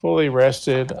fully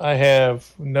rested. I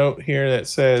have a note here that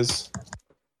says,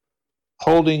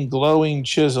 holding glowing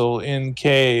chisel in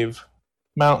cave.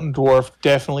 Mountain dwarf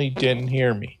definitely didn't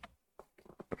hear me.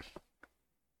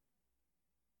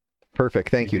 Perfect.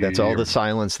 Thank you. That's all the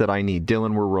silence that I need.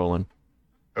 Dylan, we're rolling.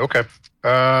 Okay.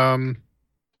 Have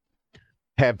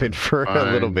been for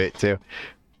a little bit too.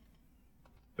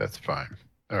 That's fine.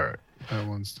 All right. That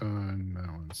one's done.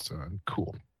 That one's done.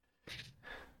 Cool.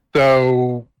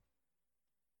 So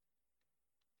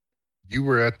you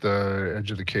were at the edge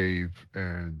of the cave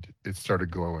and it started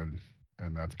glowing,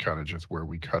 and that's kind of just where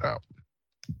we cut out.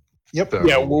 Yep. So,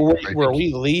 yeah. Were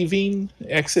we leaving,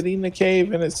 exiting the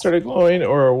cave, and it started glowing,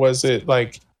 or was it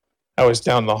like I was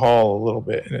down the hall a little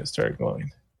bit and it started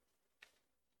glowing?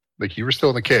 Like you were still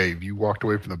in the cave. You walked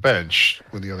away from the bench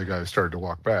when the other guys started to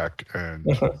walk back, and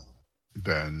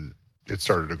then it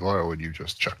started to glow, and you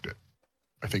just checked it.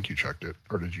 I think you checked it,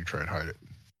 or did you try and hide it?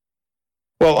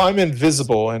 Well, I'm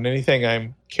invisible, and anything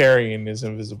I'm carrying is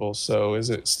invisible. So, is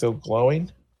it still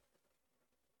glowing?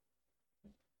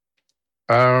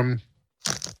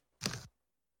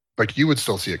 Like you would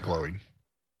still see it glowing.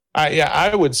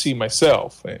 I would see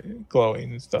myself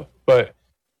glowing and stuff, but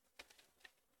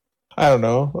I don't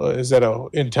know. Is that an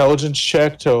intelligence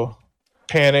check to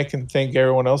panic and think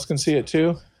everyone else can see it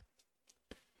too?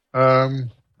 It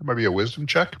might be a wisdom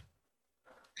check.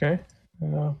 Okay.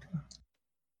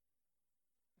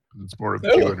 It's more of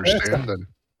you understand than.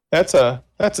 That's a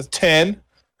 10.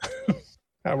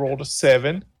 I rolled a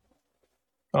 7.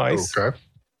 Nice. Okay.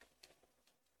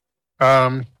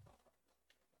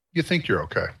 You think you're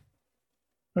okay?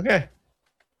 Okay.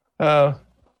 Well,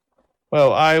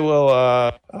 I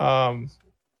will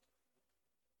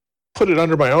put it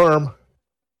under my arm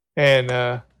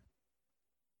and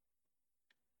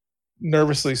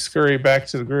nervously scurry back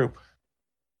to the group.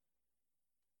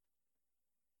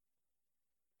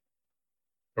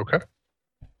 Okay.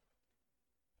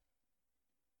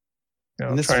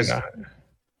 No,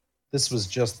 this was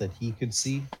just that he could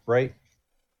see, right?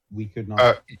 We could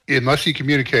not. Unless he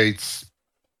communicates,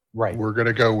 right? We're going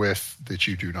to go with that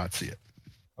you do not see it.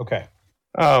 Okay.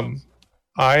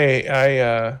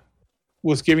 I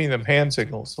was giving them hand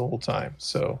signals the whole time,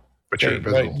 so. But you're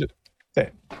invisible.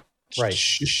 Right.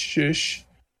 Shush.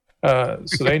 So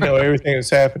they know everything that's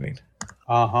happening.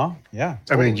 Yeah. Totally.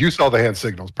 I mean, you saw the hand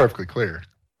signals perfectly clear.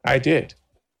 I did.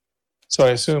 So I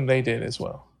assume they did as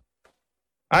well.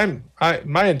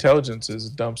 My intelligence is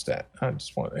a dump stat. I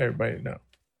just want everybody to know.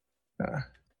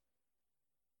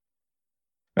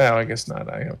 No, I guess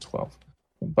not. I have 12.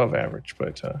 Above average,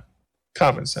 but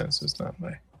common sense is not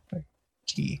my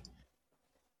key.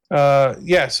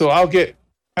 Yeah, so I'll get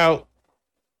out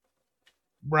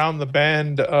round the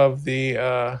bend of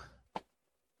the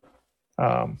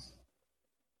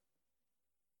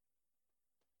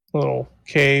little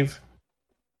cave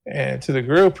and to the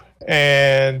group,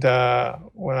 and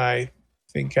when I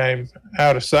think I'm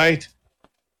out of sight,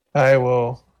 I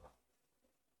will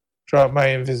drop my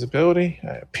invisibility.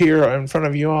 I appear in front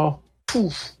of you all.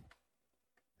 Poof.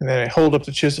 And then I hold up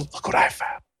the chisel. Look what I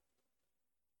found.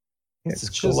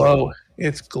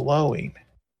 It's glowing.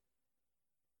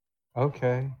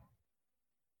 Okay.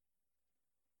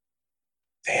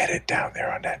 They had it down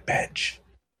there on that bench.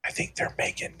 I think they're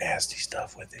making nasty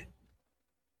stuff with it.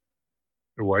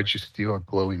 Why'd you steal a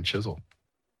glowing chisel?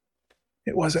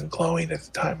 It wasn't glowing at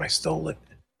the time I stole it.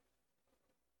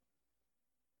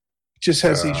 It just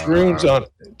has these runes on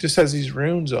it. It just has these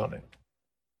runes on it.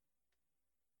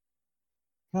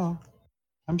 No,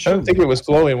 I'm sure. I don't think it was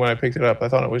glowing when I picked it up. I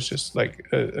thought it was just like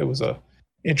it was a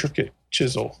intricate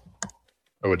chisel.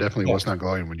 Oh, it definitely was not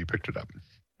glowing when you picked it up.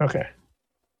 Okay.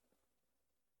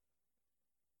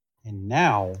 And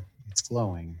now it's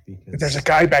glowing because there's a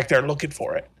guy back there looking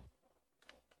for it.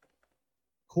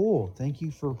 Cool. Thank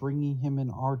you for bringing him in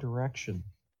our direction.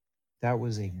 That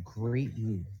was a great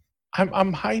move.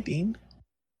 I'm hiding.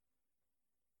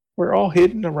 We're all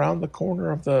hidden around the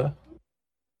corner of the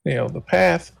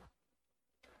path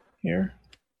here.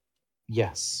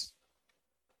 Yes.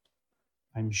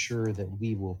 I'm sure that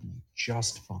we will be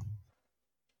just fine.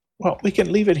 Well, we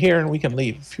can leave it here and we can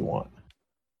leave if you want.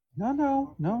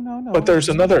 No. But there's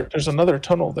another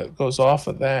tunnel that goes off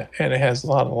of that, and it has a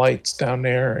lot of lights down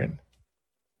there, and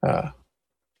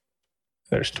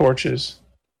there's torches.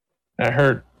 And I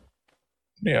heard,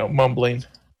 mumbling.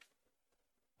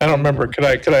 I don't remember. Could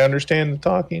I understand the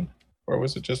talking, or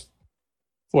was it just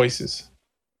voices?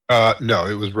 No,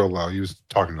 it was real low. He was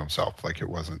talking to himself, like it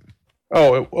wasn't.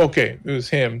 Oh, okay. It was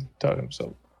him talking to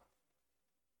himself.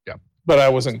 Yeah, but I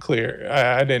wasn't clear.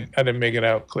 I didn't make it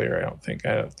out clear. I don't think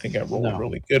I rolled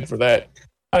really good for that.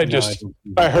 I No, just don't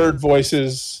do I that. heard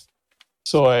voices,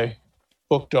 so I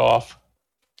booked off,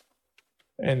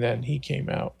 and then he came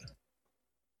out.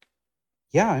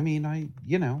 Yeah, I mean,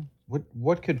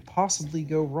 what could possibly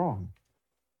go wrong?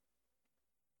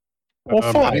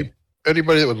 Well, fine.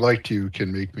 Anybody that would like to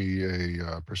can make me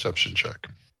a perception check.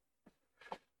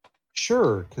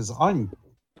 Sure, because I'm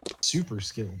super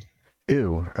skilled.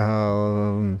 Ew.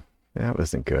 That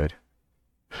wasn't good.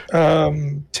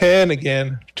 10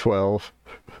 again. 12.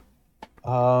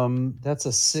 That's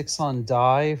a 6 on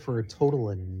die for a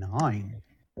total of 9.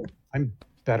 I'm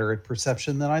better at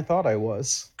perception than I thought I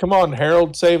was. Come on,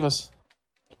 Harold, save us.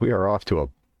 We are off to a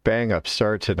bang-up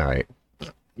start tonight.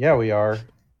 Yeah, we are.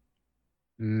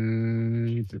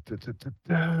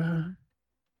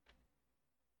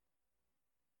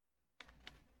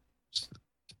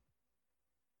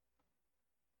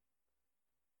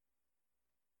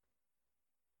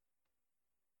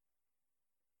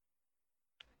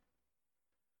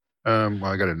 Well,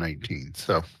 I got a 19,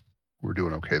 so we're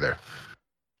doing okay there.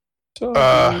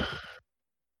 So,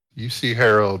 You see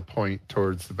Harold point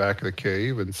towards the back of the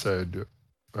cave and said,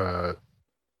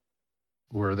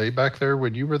 were they back there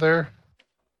when you were there?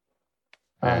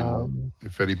 And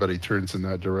if anybody turns in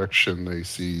that direction, they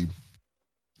see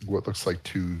what looks like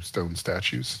 2 stone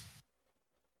statues.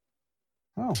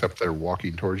 Oh, Except they're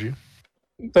walking towards you.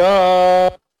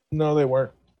 no, they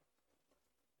weren't.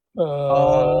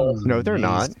 No, they're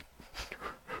not.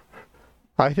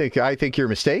 amazing. I think you're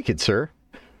mistaken, sir.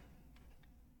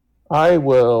 I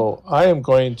am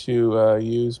going to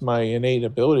use my innate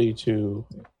ability to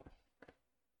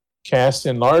cast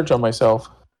enlarge on myself.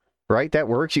 Right? That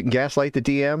works. You can gaslight the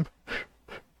DM.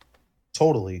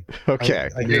 Totally. Okay.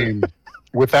 I hear And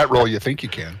with that roll, you think you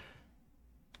can.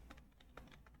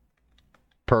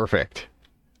 Perfect.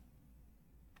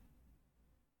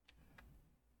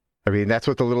 I mean, that's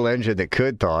what the little engine that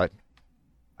could thought.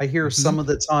 I hear some of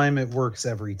the time it works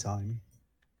every time.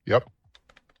 Yep.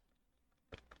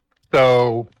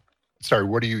 So, sorry,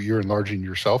 what are you're enlarging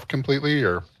yourself completely,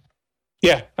 or?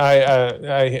 Yeah,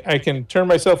 I can turn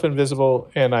myself invisible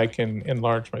and I can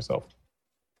enlarge myself.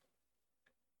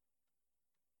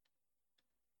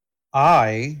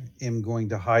 I am going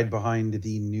to hide behind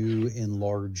the new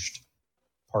enlarged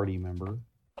party member.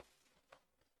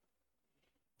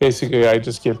 Basically, I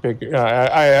just get bigger.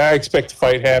 I expect a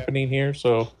fight happening here,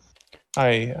 so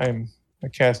I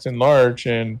cast enlarge,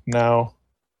 and now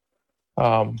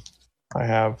I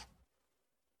have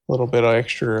a little bit of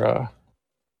extra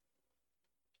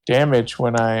damage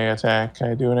when I attack.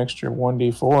 I do an extra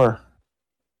 1d4,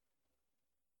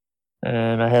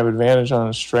 and I have advantage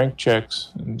on strength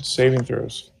checks and saving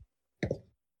throws.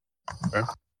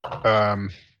 Okay.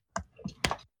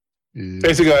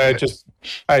 Basically,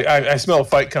 I smell a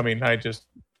fight coming. I just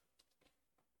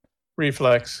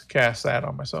reflex cast that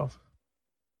on myself.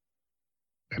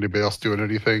 Anybody else doing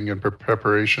anything in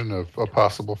preparation of a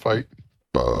possible fight?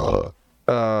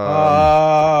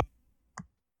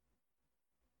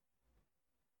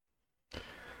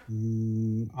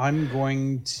 I'm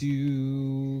going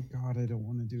to. God, I don't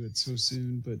want to do it so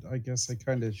soon, but I guess I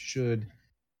kind of should.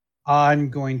 I'm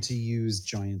going to use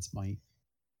Giant's Might.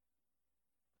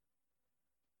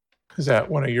 Is that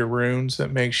one of your runes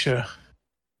that makes you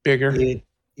bigger?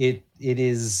 It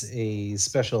is a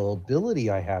special ability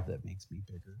I have that makes me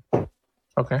bigger.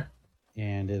 Okay.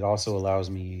 And it also allows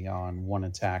me on one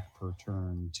attack per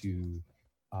turn to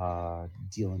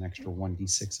deal an extra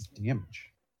 1d6 of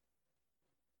damage.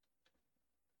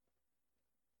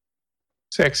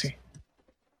 Sexy.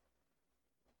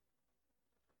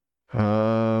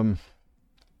 Let's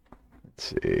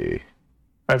see.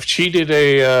 I've cheated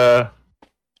a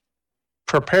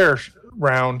prepare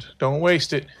round. Don't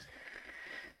waste it.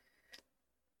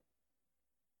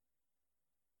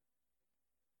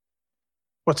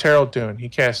 What's Harold doing? He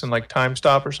casting like time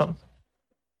stop or something?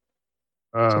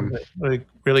 Something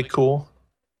really cool.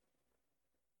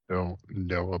 Don't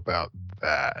know about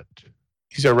that.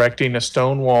 He's erecting a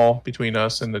stone wall between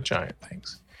us and the giant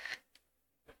things.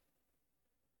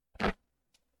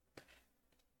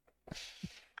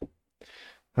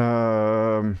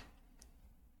 I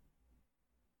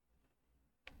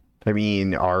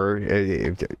mean,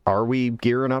 are we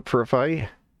gearing up for a fight?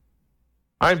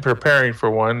 I'm preparing for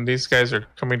one. These guys are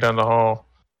coming down the hall,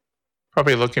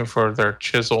 probably looking for their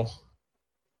chisel.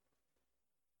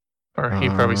 Or he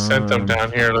probably sent them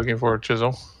down here looking for a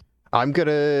chisel. I'm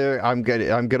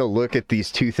gonna look at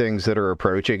these 2 things that are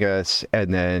approaching us,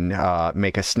 and then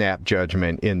make a snap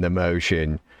judgment in the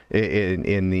motion,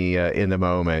 in the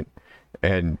moment,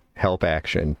 and help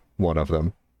action one of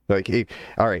them. Like,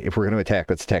 all right, if we're gonna attack,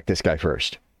 let's attack this guy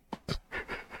first.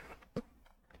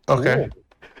 Okay.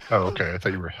 Oh, okay. I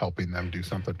thought you were helping them do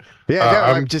something. Yeah, no,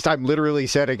 I'm I'm literally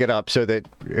setting it up so that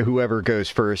whoever goes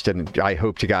first, and I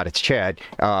hope to God it's Chad,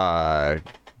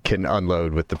 can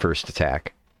unload with the first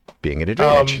attack, being an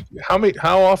advantage.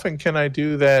 How often can I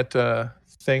do that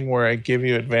thing where I give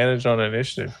you advantage on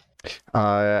initiative?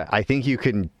 I think you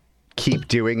can keep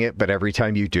doing it, but every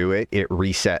time you do it, it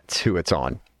resets who it's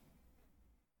on.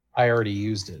 I already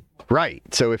used it. Right.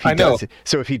 So if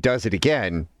he does it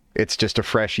again, it's just a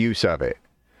fresh use of it.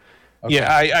 Okay.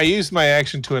 Yeah, I used my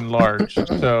action to enlarge,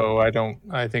 so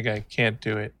I think I can't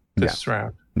do it this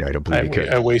round. No, I don't believe you could.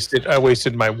 I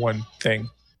wasted my one thing.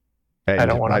 And I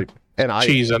don't want to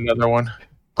cheese another one.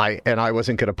 I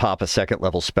wasn't going to pop a second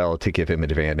level spell to give him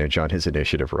advantage on his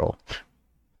initiative roll.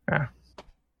 Yeah.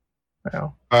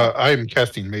 Well. I'm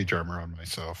casting mage armor on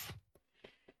myself.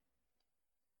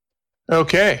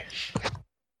 Okay.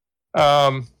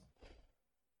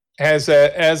 As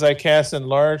I cast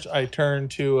enlarge, I turn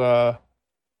to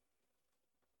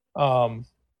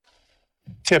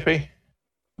Tippy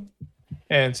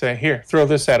and say, "Here, throw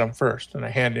this at him first," and I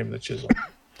hand him the chisel.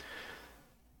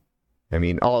 I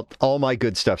mean, all my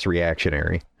good stuff's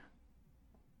reactionary.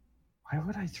 Why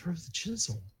would I throw the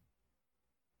chisel?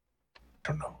 I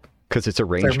don't know. Because it's a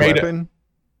ranged weapon.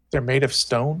 They're made of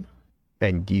stone.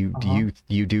 And you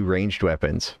do ranged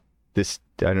weapons. This,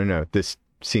 I don't know. This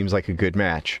seems like a good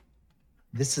match.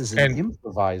 This is an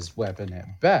improvised weapon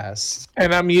at best.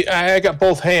 And I got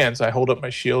both hands. I hold up my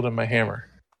shield and my hammer.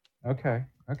 Okay.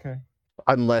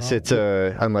 Unless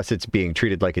it's being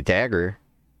treated like a dagger,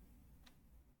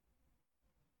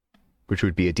 which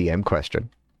would be a DM question.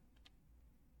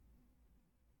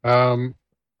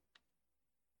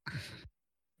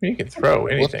 You can throw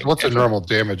anything. What's the normal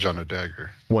damage on a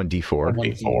dagger? 1d4.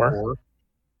 1d4.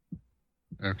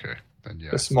 Okay, then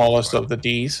yeah. The smallest of the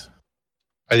Ds.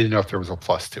 I didn't know if there was a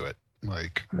plus to it.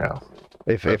 No.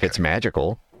 If it's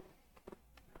magical.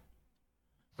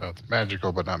 Well, it's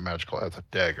magical, but not magical as a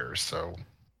dagger. So.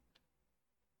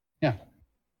 Yeah.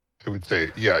 I would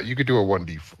say, yeah, you could do a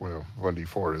 1d4. Well,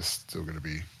 1d4 is still going to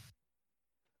be.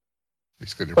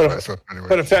 It's going to anyway.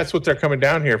 But if that's what they're coming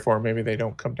down here for, maybe they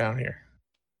don't come down here.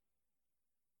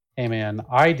 Hey man,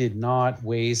 I did not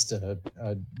waste a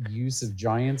use of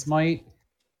Giant's Might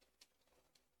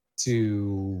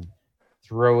to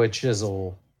throw a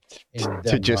chisel and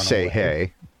to just say,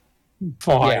 hey.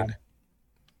 Fine. Yeah.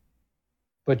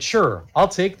 But sure, I'll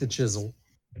take the chisel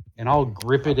and I'll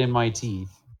grip it in my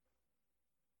teeth.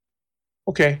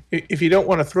 Okay, if you don't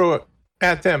want to throw it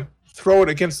at them, throw it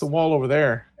against the wall over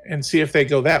there and see if they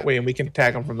go that way and we can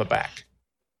attack them from the back.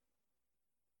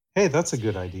 Hey, that's a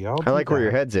good idea. I like where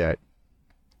your head's at.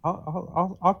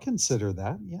 I'll consider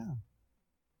that. Yeah.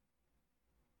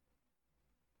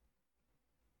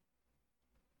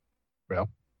 Well,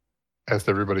 as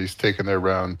everybody's taking their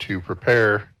round to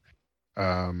prepare,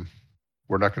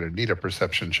 we're not going to need a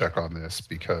perception check on this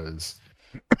because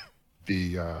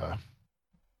the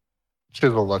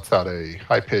chisel lets out a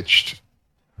high-pitched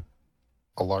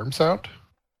alarm sound.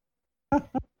 Of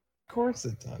course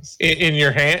it does. In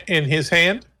your hand, in his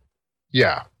hand?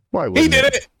 Yeah. Why He did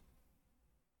it.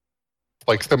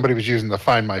 Like somebody was using the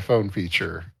Find My Phone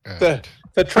feature. And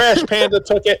The trash panda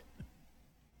took it.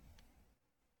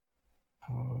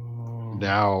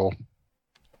 now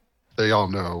they all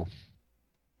know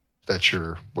that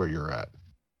you're where you're at,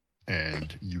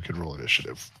 and you can roll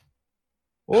initiative.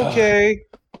 Okay.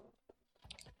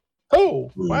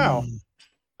 Oh, wow.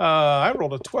 I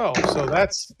rolled a 12, so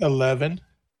that's 11.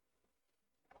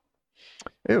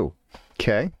 Ew.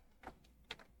 Okay.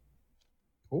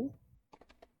 Cool.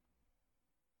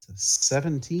 It's a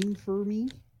 17 for me.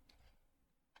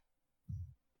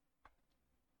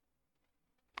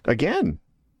 Again.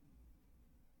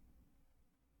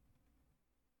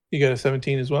 You got a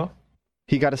 17 as well?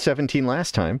 He got a 17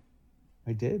 last time.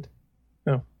 I did.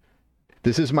 No.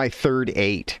 This is my third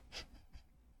 8.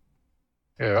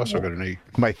 Yeah, I also got an 8.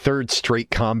 My third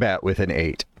straight combat with an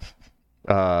 8.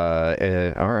 All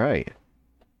right.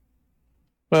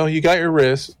 Well, you got your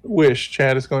wish.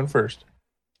 Chad is going first.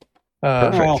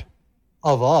 Perfect.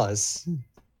 Of us.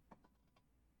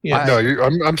 Yeah.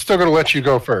 I'm still going to let you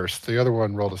go first. The other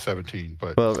one rolled a 17,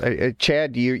 but Well,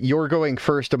 Chad, you're going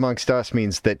first amongst us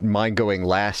means that mine going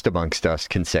last amongst us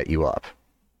can set you up.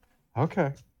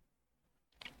 Okay.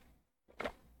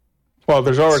 Well,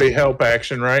 there's already help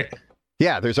action, right?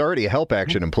 Yeah, there's already a help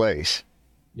action in place.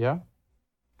 Yeah.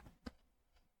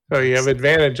 So you have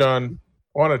advantage on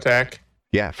one attack.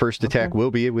 Yeah, first attack Okay. will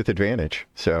be with advantage.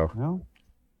 So No.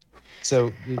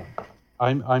 So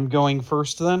I'm going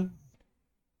first then.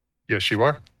 yes, you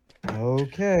are.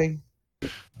 Okay.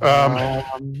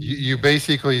 You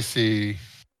basically see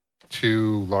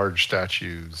two large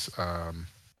statues,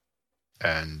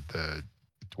 and the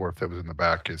dwarf that was in the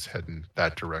back is heading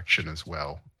that direction as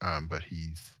well. But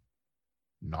he's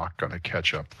not going to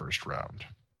catch up first round.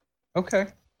 Okay.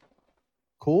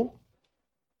 Cool.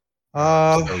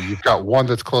 So you've got one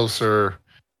that's closer,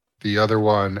 the other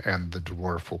one, and the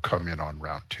dwarf will come in on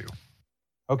round 2.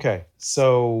 Okay.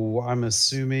 So I'm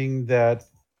assuming that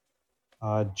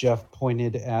Jeff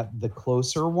pointed at the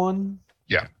closer one.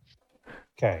 Yeah.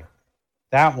 Okay.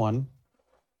 That one.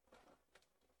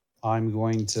 I'm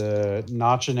going to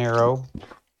notch an arrow.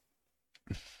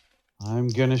 I'm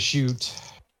going to shoot.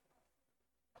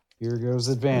 Here goes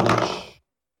advantage.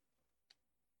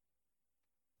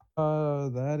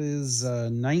 That is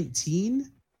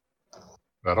 19.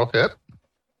 That'll hit.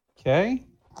 Okay.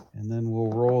 And then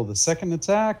we'll roll the second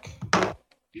attack.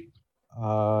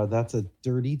 That's a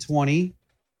dirty 20.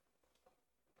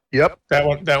 Yep.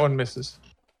 That one misses.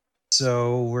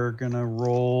 So we're going to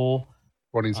roll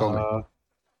 20's only.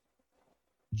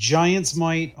 Giant's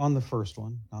Might on the first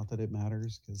one. Not that it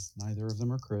matters because neither of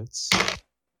them are crits.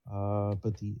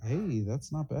 But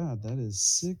that's not bad. That is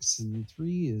 6 and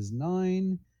 3 is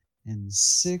 9 and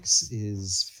 6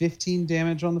 is 15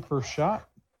 damage on the first shot.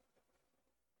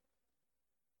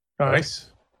 Nice.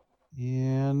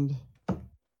 And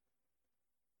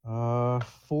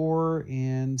 4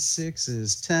 and 6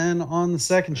 is 10 on the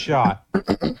second shot.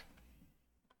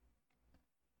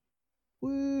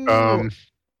 Woo!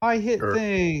 I hit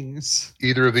things.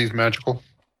 Either of these magical?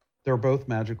 They're both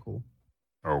magical.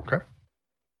 Okay.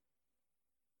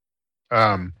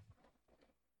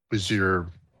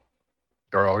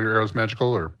 Are all your arrows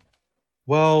magical or?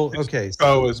 Well, okay.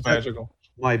 Bow is magical.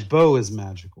 My bow is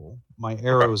magical. My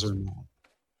arrows are not.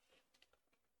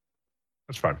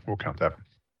 That's fine. We'll count that.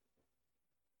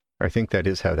 I think that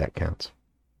is how that counts.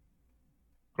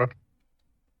 Good.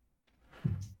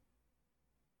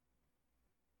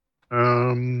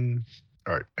 All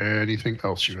right. Anything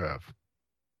else you have?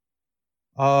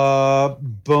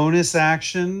 Bonus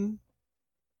action.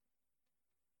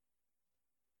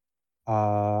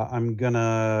 I'm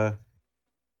gonna.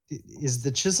 Is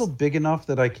the chisel big enough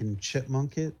that I can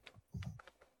chipmunk it?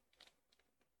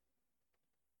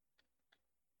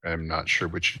 I'm not sure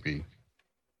what you mean.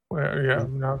 Well, yeah,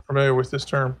 I'm not familiar with this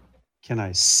term. Can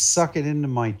I suck it into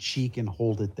my cheek and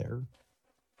hold it there?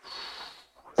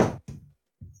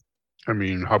 I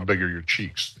mean, how big are your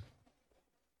cheeks?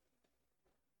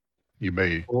 You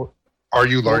may. Or, Are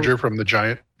you larger from the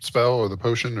giant spell or the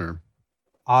potion, or?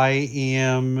 I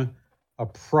am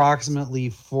approximately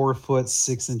 4 foot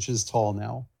 6 inches tall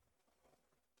now.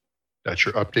 That's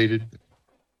your updated?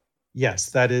 Yes,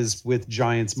 that is with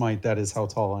Giant's Might. That is how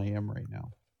tall I am right now.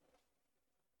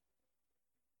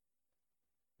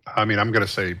 I mean, I'm going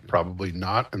to say probably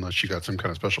not, unless you got some kind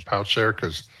of special pouch there,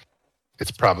 because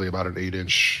it's probably about an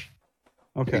 8-inch,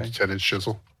 Okay. 8 to 10-inch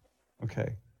chisel.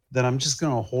 Okay. Then I'm just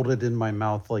going to hold it in my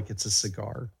mouth like it's a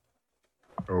cigar.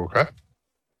 Okay.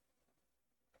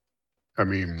 I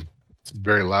mean, it's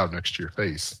very loud next to your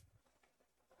face.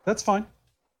 That's fine.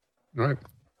 All right.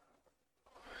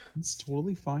 It's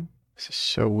totally fine. This is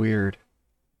so weird.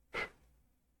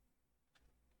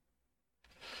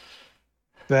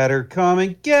 Better come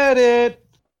and get it.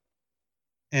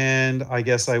 And I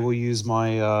guess I will use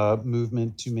my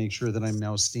movement to make sure that I'm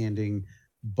now standing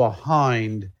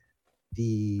behind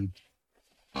the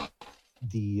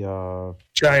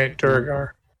Giant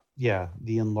Duragar. yeah,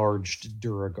 the enlarged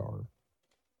Duragar.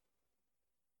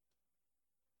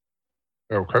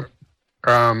 Okay.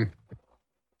 How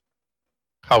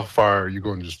far are you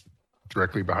going? Just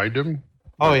directly behind him?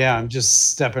 Oh yeah, I'm just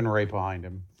stepping right behind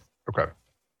him. Okay.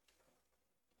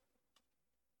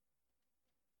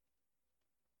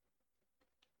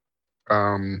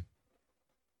 I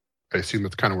assume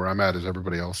that's kind of where I'm at. Is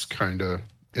everybody else kind of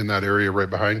in that area right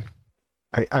behind?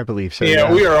 I believe so.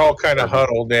 Yeah, we are all kind of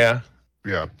huddled. Yeah.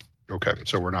 Yeah. Okay.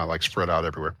 So we're not like spread out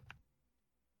everywhere.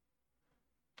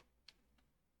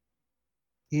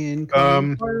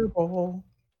 Incoming fireball.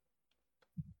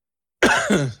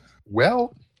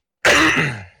 Well,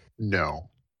 no,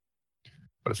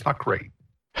 but it's not great.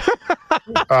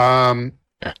 Cool.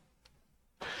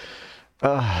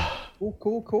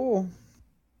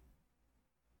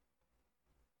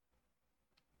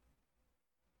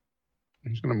 I'm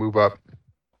just going to move up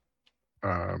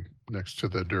next to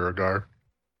the Duragar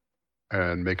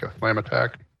and make a slam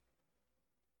attack.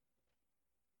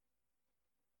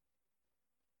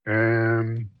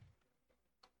 And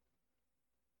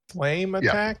Flame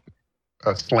attack?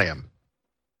 a slam.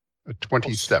 A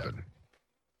 27.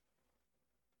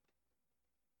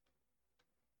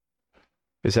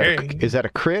 Is that Hey. is that a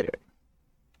crit?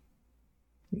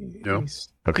 No.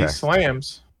 Okay. He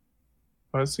slams.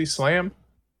 What does he slam?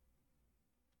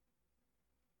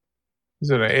 Is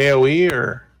it an AoE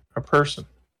or a person?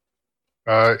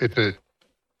 It's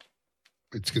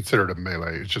considered a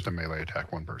melee. It's just a melee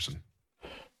attack, one person.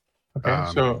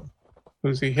 Okay, so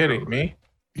who's he hitting? Me?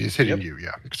 He's hitting you,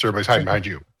 yeah. Because everybody's hiding behind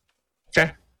you.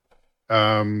 Okay.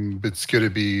 It's going to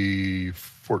be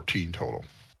 14 total.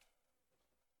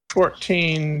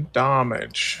 14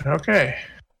 damage. Okay.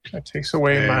 That takes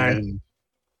away my...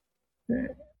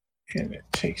 And it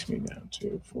takes me down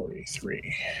to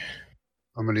 43.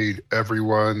 I'm going to need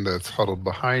everyone that's huddled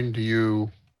behind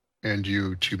you and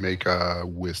you to make a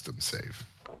wisdom save.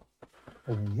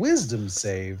 A wisdom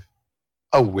save?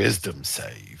 A wisdom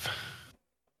save.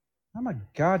 I'm a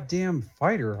goddamn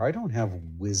fighter. I don't have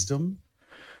wisdom.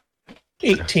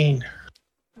 18.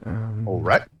 All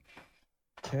right.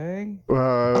 Okay.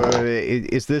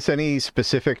 Is this any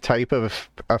specific type of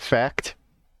effect?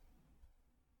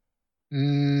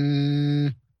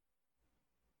 Are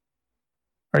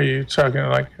you talking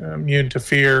like immune to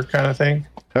fear kind of thing?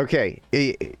 Okay.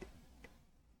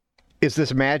 Is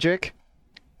this magic?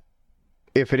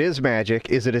 If it is magic,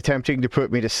 is it attempting to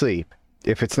put me to sleep?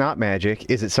 If it's not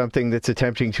magic, is it something that's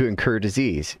attempting to incur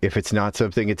disease? If it's not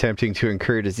something attempting to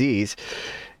incur disease,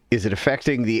 is it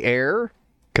affecting the air?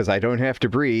 Because I don't have to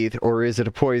breathe, or is it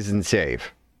a poison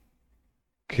save?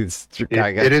 Because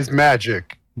it is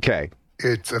magic. Okay.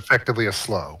 It's effectively a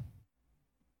slow.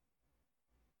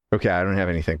 Okay, I don't have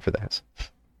anything for this.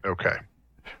 Okay.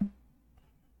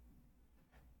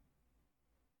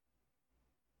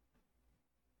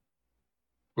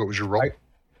 What was your roll?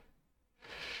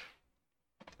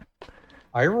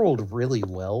 I rolled really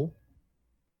well.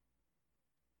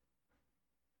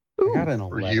 I got an 11.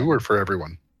 For you or for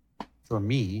everyone? For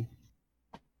me,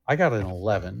 I got an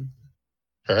 11.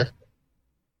 Okay.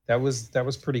 That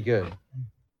was pretty good.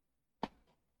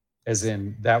 As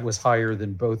in, that was higher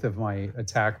than both of my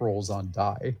attack rolls on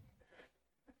die.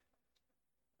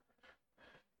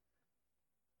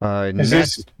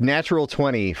 Natural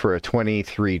 20 for a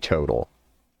 23 total.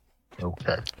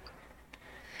 Okay.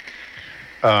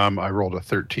 I rolled a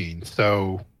 13.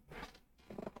 So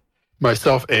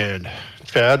myself and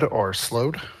Chad are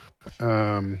slowed.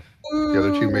 The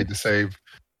other two made the save.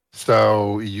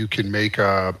 So you can make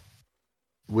a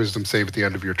wisdom save at the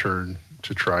end of your turn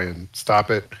to try and stop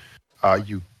it.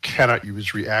 You cannot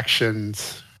use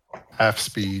reactions, half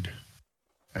speed,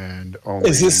 and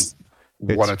only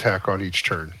one attack on each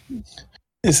turn.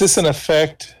 Is this an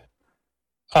effect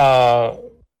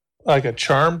like a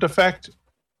charmed effect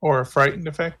or a frightened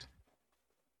effect?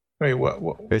 I mean,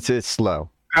 what? It's slow.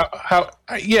 How?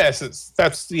 Yes,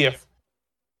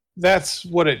 that's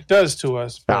what it does to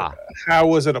us. But how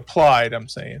was it applied? I'm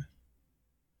saying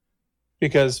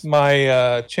because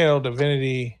my channel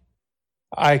divinity,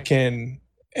 I can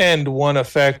end one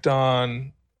effect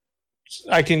on.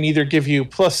 I can either give you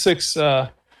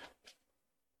 +6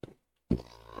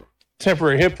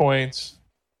 temporary hit points,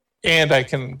 and I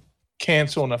can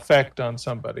cancel an effect on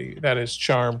somebody that is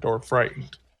charmed or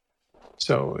frightened.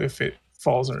 So if it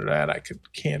falls under that, I could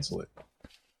cancel it.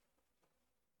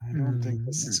 I don't think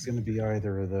this is going to be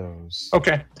either of those.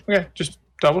 Okay, just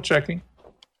double checking.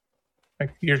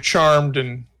 Like you're charmed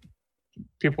and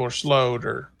people are slowed,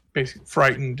 or basically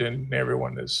frightened and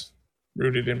everyone is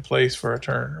rooted in place for a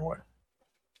turn, or what?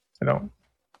 I don't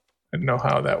know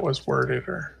how that was worded,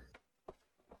 or.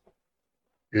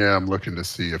 Yeah, I'm looking to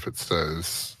see if it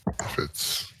says if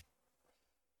it's.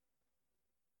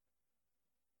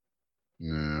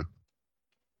 Yeah.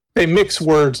 They mix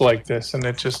words like this, and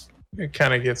it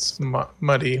kind of gets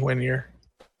muddy when you're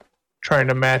trying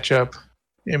to match up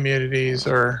immunities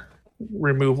or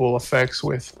removal effects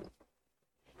with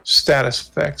status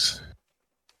effects.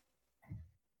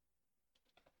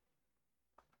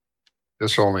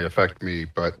 This will only affect me,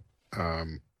 but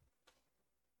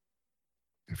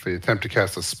if they attempt to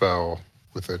cast a spell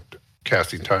with a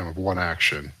casting time of one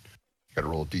action, you got to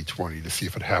roll a d20 to see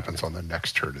if it happens on the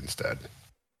next turn instead.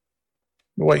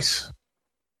 Nice.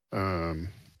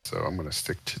 So I'm going to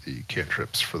stick to the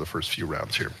cantrips for the first few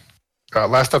rounds here.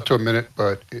 Last up to a minute,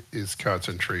 but it is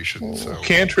concentration. So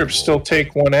cantrips still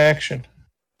take one action.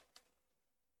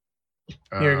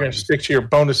 You're going to stick to your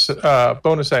bonus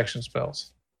action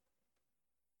spells.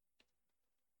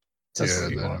 Yeah,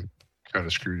 then I'm kind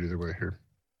of screwed either way here.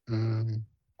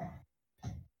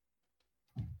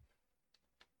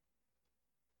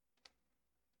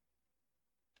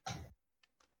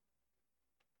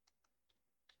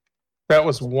 That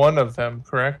was one of them,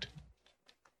 correct?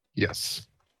 Yes.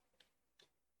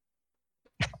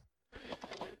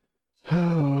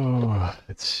 Oh,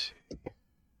 let's see.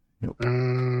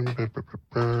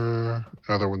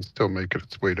 Other one's still making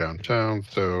its way downtown,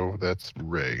 so that's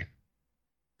Ray.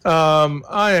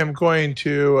 I am going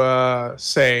to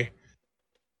say,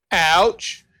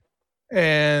 ouch.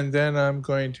 And then I'm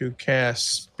going to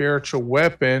cast Spiritual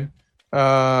Weapon.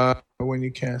 When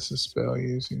you cast a spell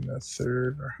using the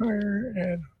 3rd or higher,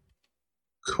 and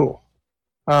cool.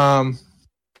 I'm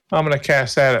going to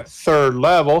cast that at 3rd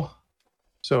level.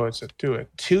 So it's a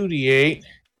 2d8.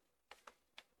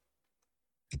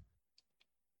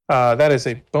 That is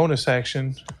a bonus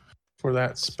action for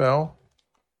that spell.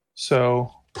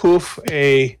 So poof,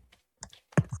 a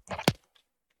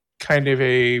kind of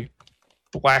a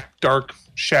black dark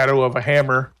shadow of a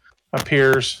hammer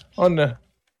appears on the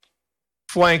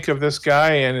flank of this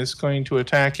guy and is going to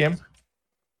attack him.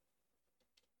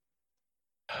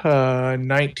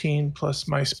 19 plus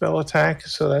my spell attack,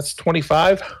 so that's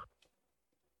 25.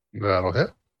 That'll hit.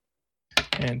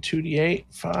 And 2d8,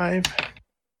 5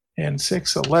 and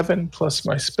 6, 11 plus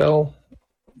my spell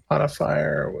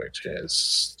modifier, which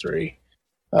is 3.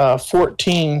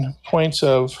 14 points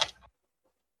of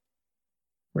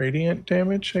radiant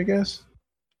damage, I guess.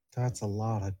 That's a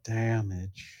lot of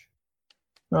damage.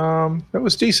 That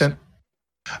was decent.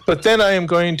 But then I am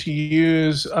going to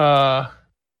use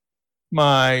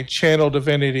my Channel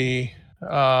Divinity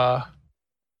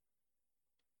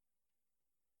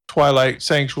Twilight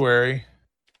Sanctuary.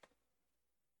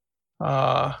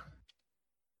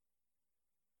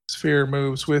 Sphere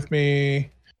moves with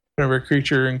me. Whenever a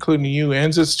creature, including you,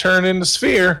 ends its turn in the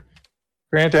sphere,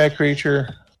 grant that creature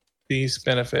these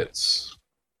benefits.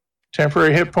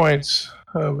 Temporary hit points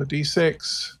of a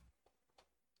d6.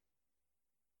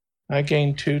 I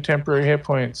gain 2 temporary hit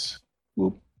points.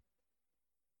 Whoop.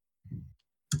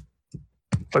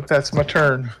 But that's my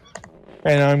turn.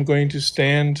 And I'm going to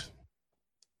stand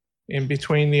in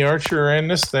between the archer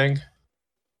and this thing.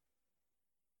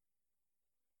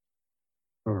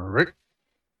 All right.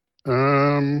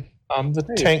 I'm the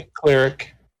tank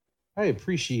cleric. I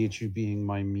appreciate you being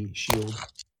my meat shield.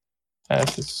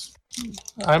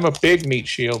 I'm a big meat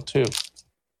shield too.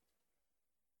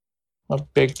 A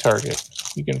big target.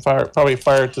 You can probably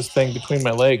fire at this thing between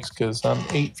my legs because I'm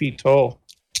 8 feet tall.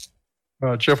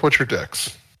 Jeff, what's your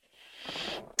dex?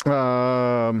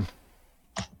 14.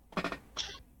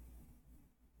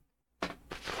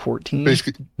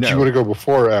 Basically, No. do you want to go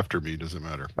before or after me? Doesn't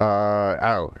matter.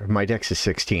 My dex is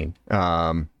 16.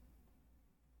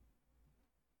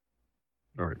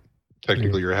 All right.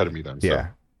 Technically, you're ahead of me then. So.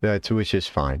 Yeah, which is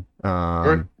fine.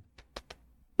 Right.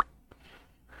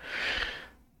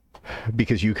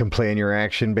 Because you can plan your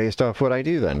action based off what I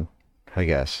do, then I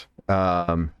guess.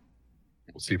 We'll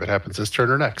see if it happens this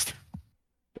turn or next.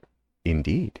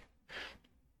 Indeed.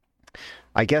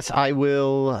 I guess I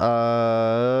will.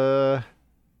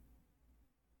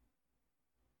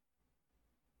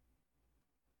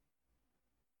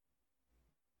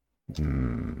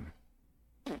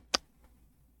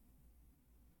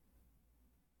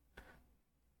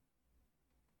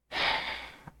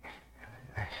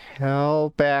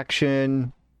 Help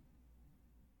action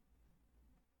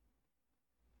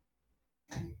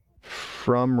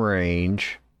from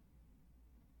range.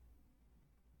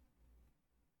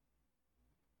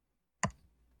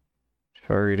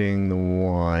 Targeting the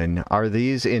one. Are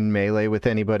these in melee with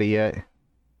anybody yet?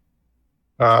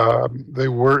 They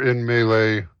were in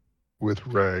melee with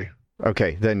Ray.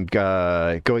 Okay, then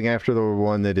going after the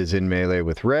one that is in melee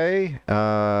with Ray,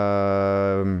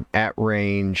 at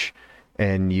range,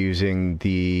 and using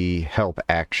the help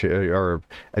action,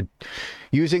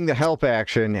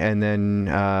 and then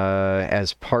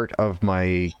as part of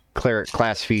my cleric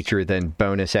class feature, then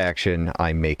bonus action,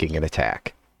 I'm making an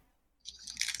attack.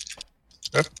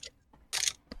 Yep.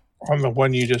 On the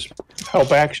one you just help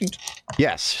actioned?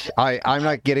 Yes, I'm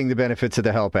not getting the benefits of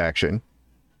the help action.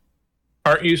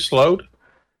 Aren't you slowed?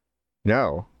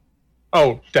 No.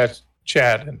 Oh, that's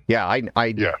Chad. Yeah, I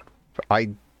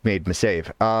made my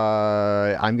save.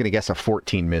 I'm gonna guess a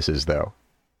 14 misses though.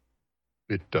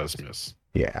 It does miss.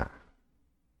 Yeah.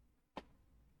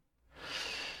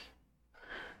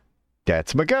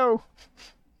 That's my go.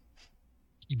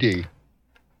 D.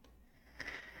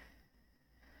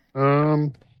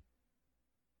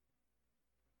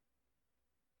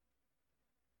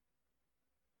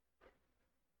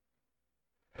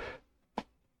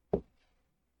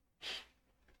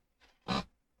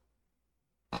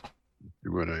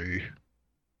 Doing a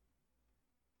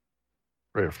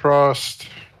Ray of Frost.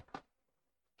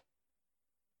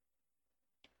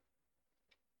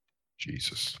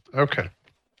 Jesus. Okay.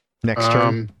 Next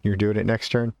turn. You're doing it next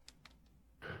turn?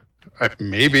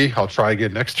 Maybe I'll try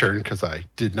again next turn because I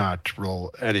did not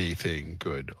roll anything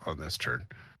good on this turn.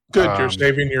 Good, you're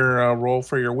saving your roll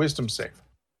for your wisdom save.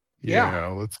 Yeah,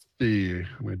 let's see. I'm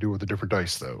going to do it with a different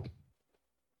dice, though.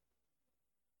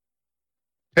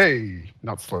 Hey,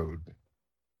 not slowed.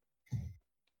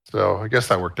 So I guess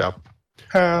that worked out.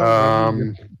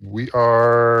 We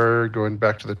are going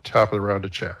back to the top of the round to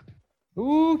Chad.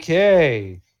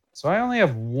 Okay. So I only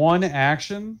have one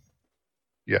action.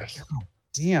 Yes. Oh,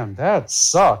 damn, that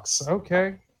sucks.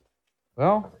 Okay.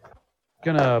 Well,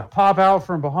 gonna pop out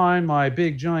from behind my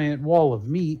big giant wall of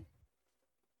meat.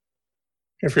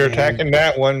 If you're attacking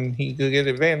that one, he could get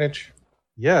advantage.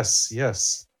 Yes.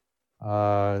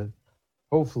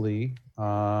 Hopefully,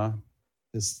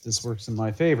 this works in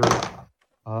my favor.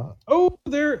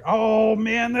 Oh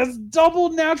man, that's double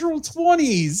natural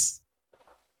 20s.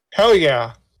 Hell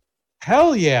yeah.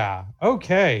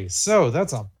 Okay, so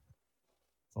that's a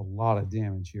lot of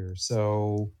damage here.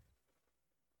 So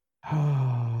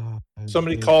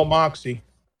somebody call Moxie.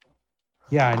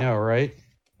 Yeah, I know, right?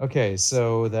 Okay,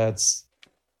 so that's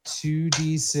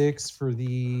 2d6 for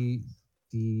the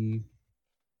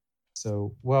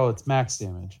so well, it's max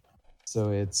damage.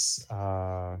 So it's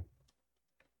I'm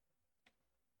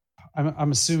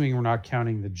assuming we're not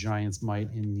counting the giant's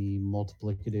might in the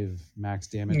multiplicative max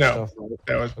damage stuff.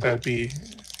 That'd be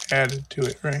added to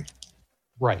it, right?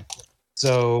 Right.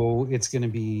 So it's going to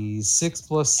be 6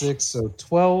 plus 6, so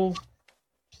 12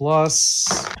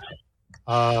 plus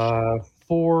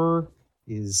 4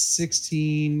 is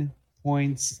 16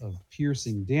 points of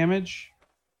piercing damage.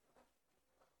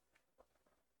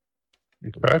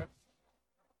 Okay.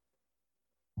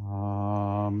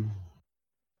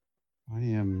 I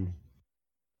am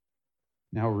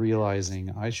now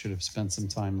realizing I should have spent some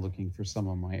time looking for some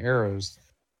of my arrows.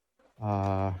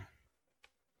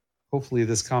 Hopefully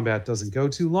this combat doesn't go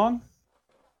too long.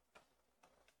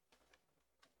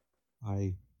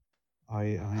 I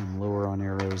am lower on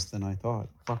arrows than I thought.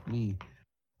 Fuck me.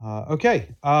 Okay.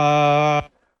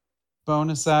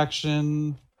 Bonus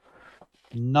action.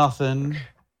 Nothing.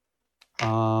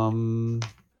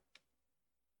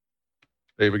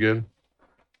 Save again.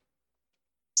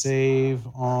 Save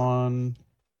on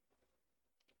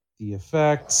the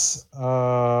effects.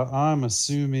 I'm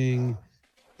assuming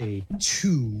a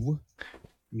 2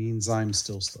 means I'm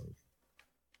still slowed.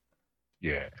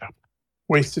 Yeah.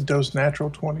 Wasted those natural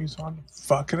 20s on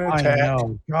fucking attack. I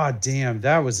know. God damn,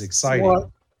 that was exciting. What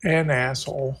an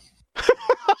asshole.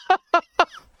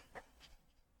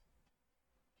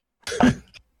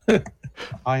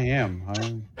 I am.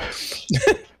 I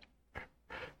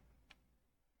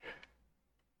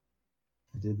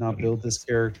did not build this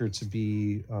character to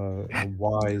be a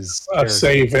wise a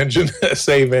save engine. A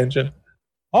save engine.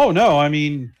 Oh no, I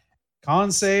mean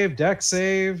con save, deck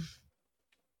save,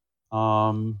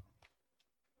 charisma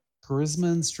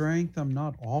and strength. I'm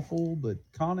not awful, but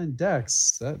con and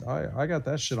dex, that I got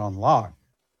that shit on lock.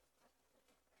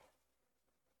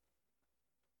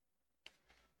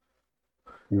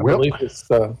 I believe it's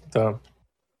the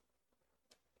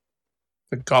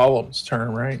golem's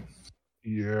turn, right?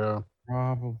 Yeah.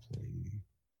 Probably.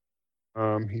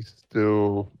 He's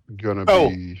still gonna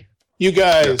be. You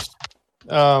guys,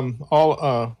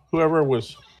 all whoever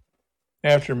was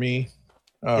after me,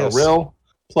 Yes. Rill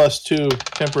 +2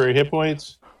 temporary hit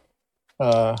points,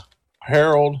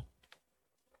 Harold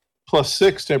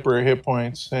 +6 temporary hit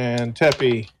points, and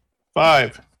Teppy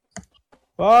 5.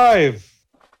 5.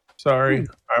 Sorry,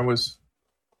 I'm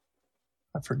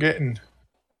forgetting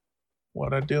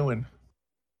what I'm doing.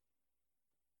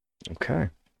 Okay.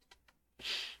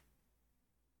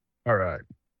 All right.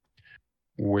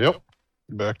 Well,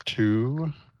 back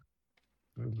to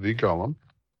the golem.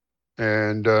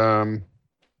 And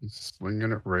he's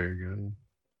swinging at Ray again.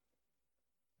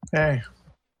 Hey,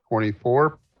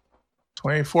 24.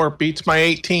 24 beats my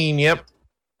 18, yep.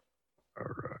 All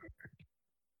right.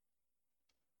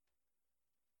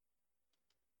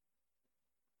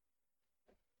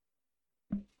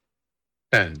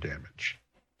 Damage.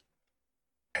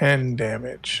 10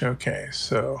 damage. Okay,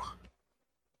 so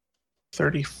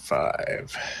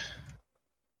 35.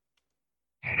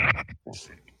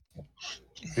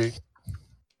 Okay.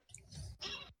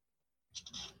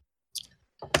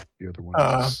 The other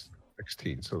one is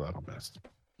 16, so that'll miss.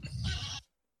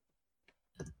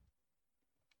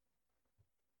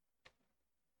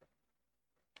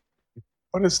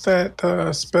 What is that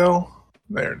spell?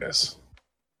 There it is.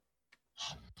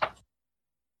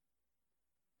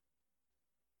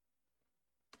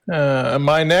 Am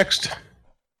I next?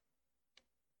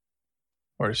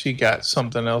 Or has he got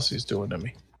something else he's doing to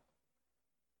me?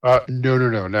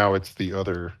 No. Now it's the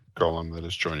other golem that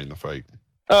is joining the fight.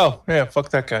 Oh, yeah, fuck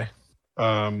that guy.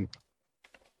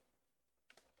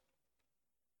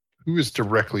 Who is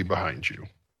directly behind you?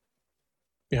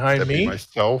 Behind That be me?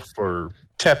 myself or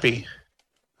Teppy.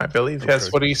 I believe that's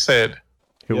Okay. what he said.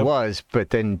 It Yep. was, but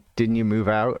then didn't you move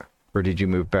out, or did you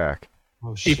move back?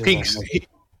 Oh He shit! peeks.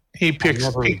 He picks.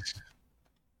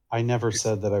 I never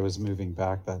said that I was moving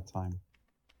back that time.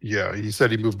 Yeah, he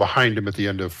said he moved behind him at the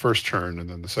end of first turn, and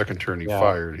then the second turn he Yeah.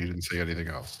 fired. He didn't say anything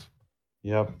else.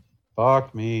 Yep.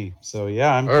 Fuck me. So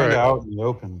yeah, I'm All kind of right. out in the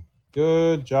open.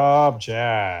 Good job,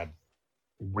 Chad.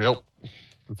 Well,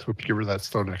 let's hope you give her that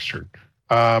stone next turn.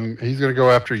 He's going to go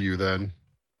after you then.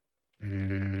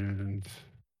 And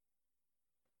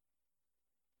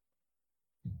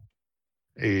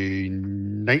a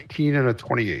 19 and a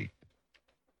 28.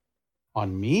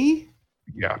 On me?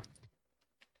 Yeah.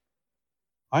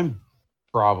 I'm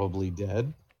probably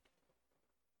dead.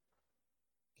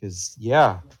 Because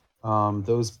yeah,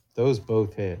 those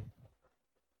both hit,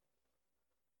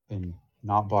 and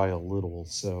not by a little.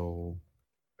 So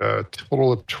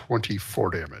Total of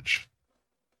 24 damage.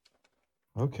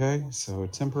 okay, so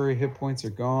temporary hit points are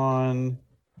gone.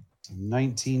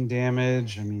 19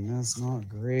 damage. I mean, that's not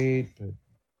great, but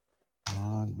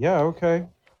yeah, okay.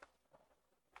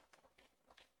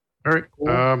 All right.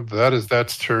 Cool.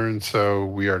 That's turn. So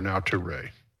we are now to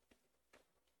Ray.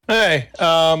 Hey,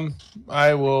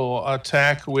 I will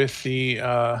attack with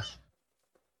the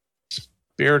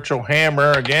spiritual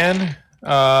hammer again.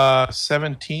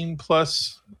 17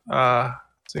 plus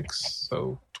 6,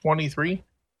 so 23.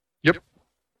 Yep.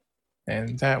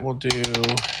 And that will do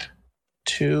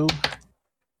 2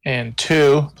 and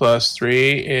 2 plus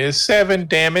 3 is 7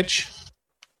 damage.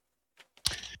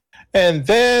 And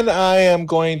then I am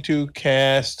going to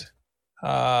cast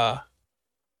Aura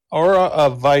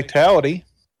of Vitality,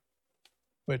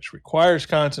 which requires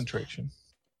concentration.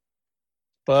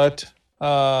 But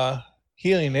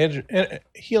healing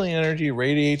energy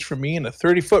radiates from me in a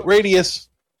 30-foot radius.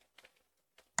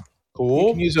 Cool.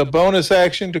 You can use a bonus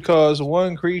action to cause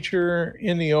one creature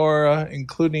in the aura,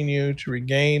 including you, to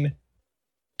regain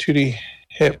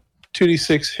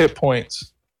 2d6 hit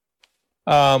points.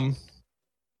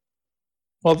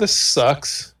 Well, this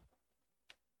sucks.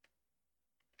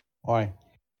 Why?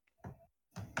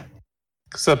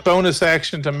 It's a bonus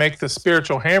action to make the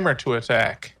spiritual hammer to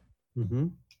attack. Mm-hmm.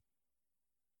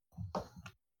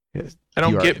 Yes. I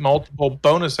don't get multiple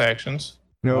bonus actions.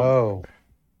 No, Oh,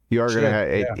 you are shit, gonna.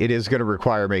 yeah. It is gonna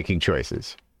require making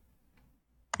choices.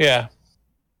 Yeah.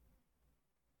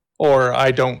 Or I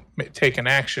don't take an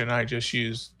action. I just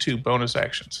use 2 bonus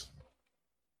actions.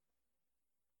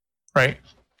 Right?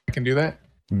 I can do that?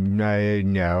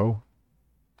 No.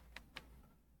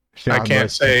 I can't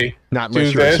say not do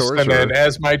unless you're a this sorcerer. and then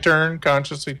as my turn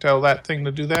consciously tell that thing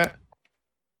to do that.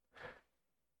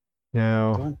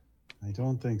 No, I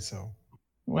don't think so.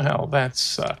 Well, that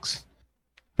sucks.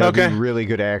 that'd Okay. be really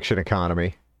good action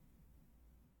economy.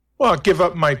 Well, give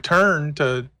up my turn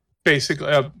to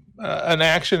basically an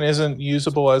action isn't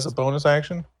usable as a bonus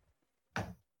action. A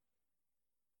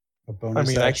bonus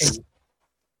I mean, action. I can.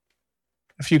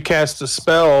 If you cast a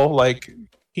spell like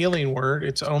Healing Word,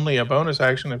 it's only a bonus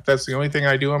action. If that's the only thing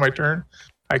I do on my turn,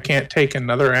 I can't take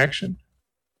another action.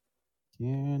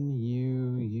 Can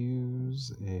you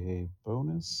use a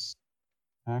bonus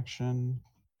action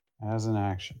as an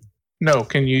action? No,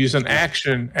 can you use an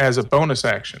action as a bonus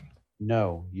action?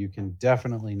 No, you can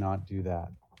definitely not do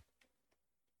that.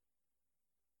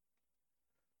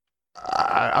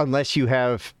 Unless you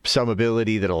have some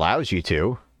ability that allows you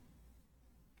to.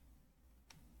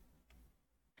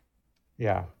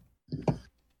 Yeah.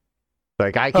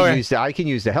 Like I can Okay. use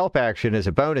the help action as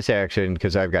a bonus action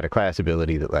because I've got a class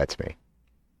ability that lets me.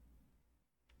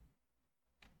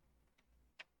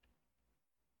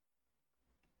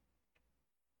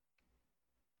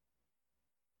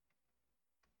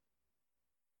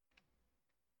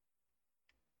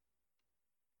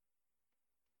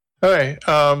 Okay.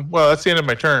 Well, that's the end of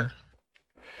my turn.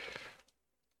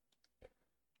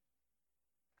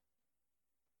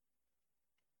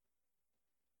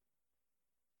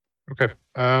 Okay.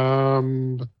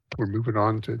 We're moving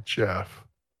on to Jeff.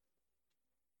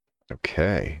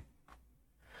 Okay.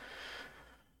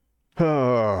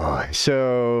 Oh,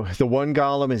 so the one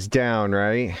golem is down,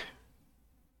 right?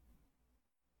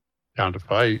 Down to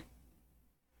fight.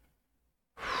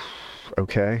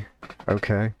 Okay.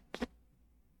 I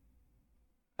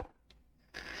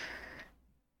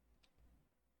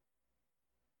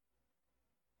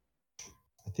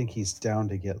think he's down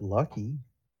to get lucky.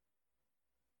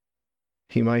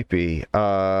 He might be.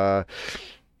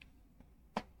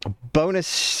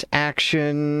 bonus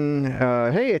action.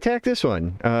 Hey, attack this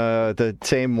one. The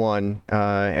same one.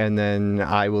 And then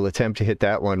I will attempt to hit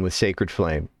that one with Sacred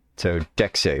Flame. So,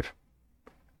 dex save.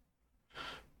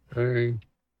 I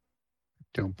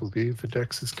don't believe the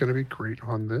dex is going to be great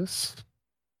on this.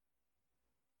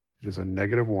 It is a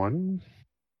 -1.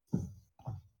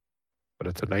 But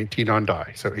it's a 19 on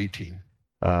die, so 18.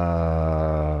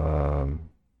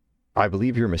 I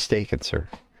believe you're mistaken, sir.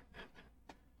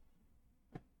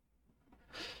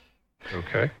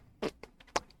 Okay.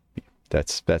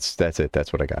 That's it.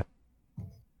 That's what I got.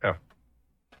 Yeah.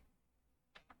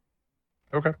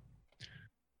 Okay.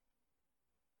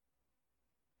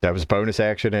 That was bonus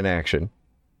action and action.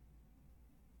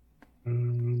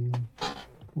 Ooh.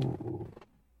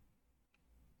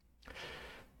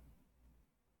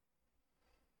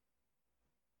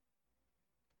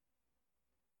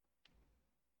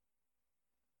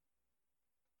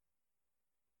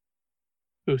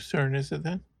 Whose turn is it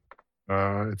then?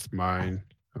 It's mine.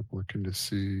 I'm looking to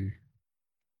see.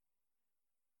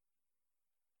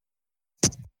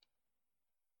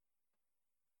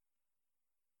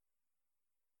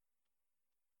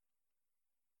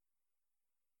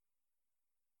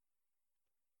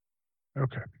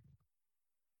 Okay.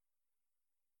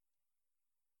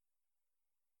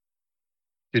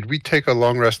 Did we take a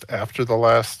long rest after the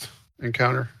last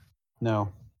encounter?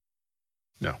 No.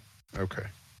 No. Okay.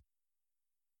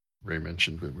 Ray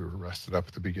mentioned that we were rested up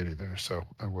at the beginning there, so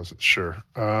I wasn't sure.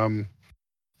 Then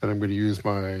I'm going to use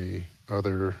my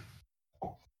other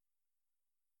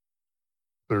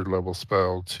third level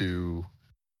spell to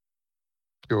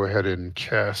go ahead and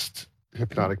cast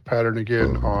Hypnotic Pattern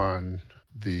again on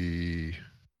the...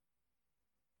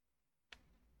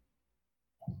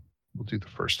 We'll do the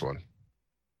first one.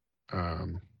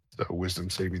 The Wisdom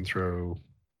saving throw.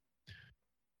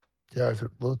 Does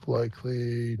it look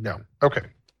likely? No. Okay.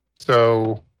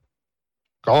 So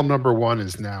column number 1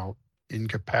 is now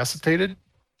incapacitated.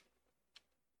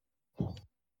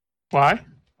 Why?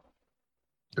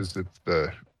 Because it's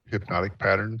the Hypnotic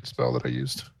Pattern spell that I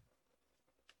used.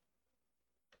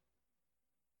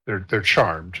 They're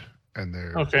charmed and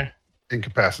they're Okay.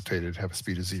 incapacitated, have a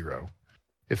speed of 0.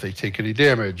 If they take any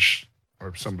damage or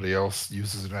if somebody else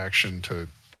uses an action to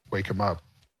wake them up,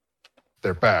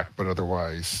 they're back. But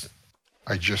otherwise,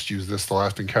 I just used this the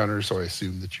last encounter, so I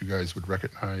assume that you guys would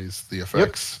recognize the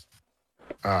effects.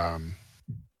 Yep.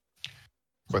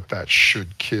 But that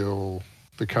should kill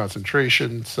the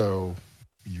concentration, so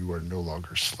you are no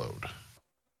longer slowed.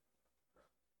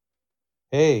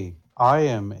 Hey, I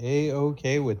am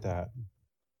A-okay with that.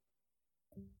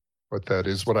 But that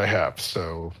is what I have,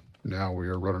 so now we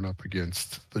are running up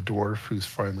against the dwarf who's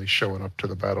finally showing up to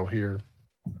the battle here.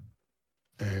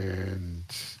 And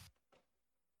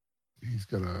he's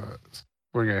going to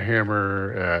swing a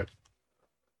hammer at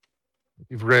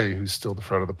Ray, who's still the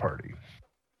front of the party.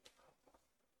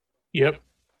 Yep.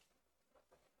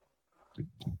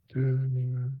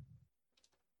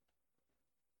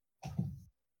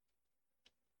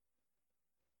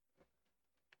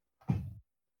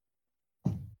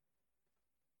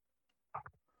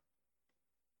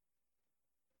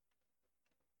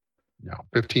 No,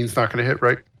 15's not going to hit,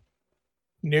 right?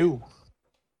 No.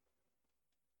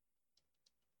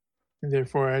 And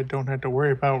therefore, I don't have to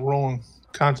worry about rolling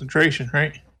concentration,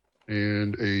 right?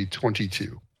 And a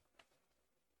 22.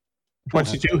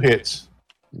 22 hits.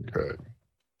 Okay.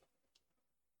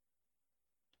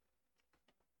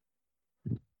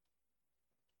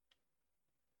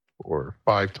 Or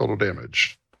 5 total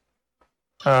damage.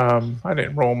 I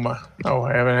didn't roll my... Oh,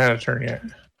 I haven't had a turn yet.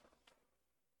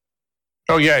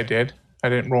 Oh, yeah, I did. I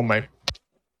didn't roll my...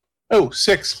 Oh,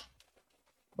 6.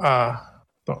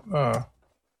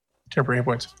 Temporary hit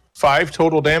points. 5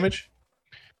 total damage?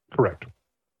 Correct.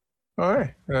 All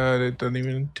right. It doesn't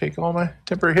even take all my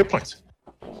temporary hit points.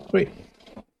 Sweet.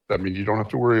 That means you don't have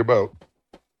to worry about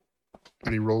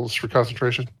any rolls for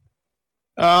concentration?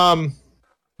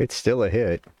 It's still a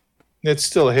hit. It's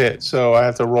still a hit, so I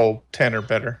have to roll 10 or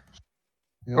better.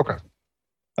 Yep. Okay.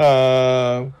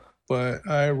 But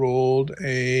I rolled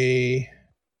a...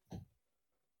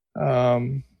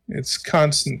 it's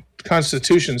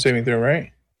Constitution saving throw,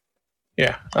 right?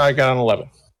 Yeah, I got an 11.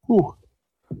 Whew.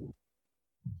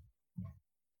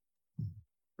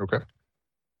 Okay.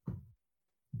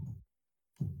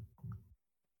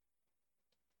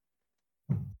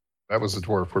 That was the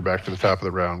dwarf. We're back to the top of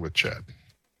the round with Chad.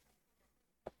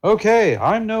 Okay,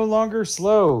 I'm no longer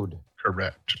slowed.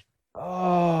 Correct.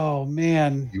 Oh,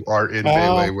 man. You are in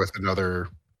melee with another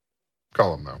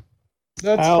column, though.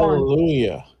 That's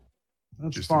Hallelujah. fine.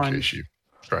 That's just fine. in case you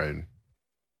try and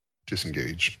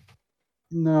disengage.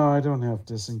 No, I don't have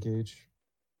disengage.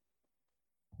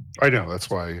 I know. That's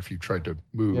why if you tried to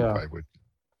move, Yeah. I would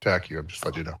attack you. I'm just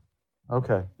letting you know.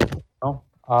 Okay. Well,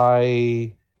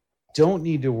 I don't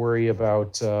need to worry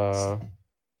about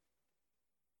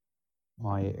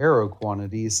my arrow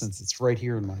quantity since it's right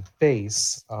here in my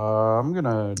face. I'm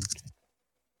gonna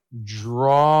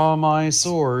draw my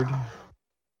sword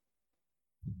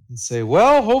and say,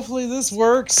 well, hopefully this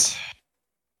works.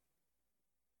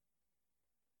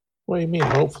 What do you mean,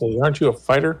 hopefully? Aren't you a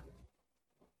fighter?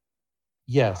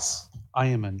 Yes, I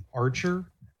am an archer.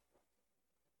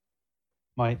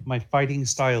 My fighting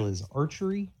style is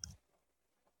archery.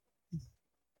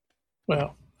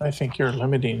 Well, I think you're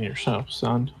limiting yourself,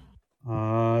 son.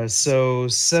 So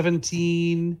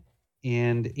 17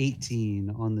 and 18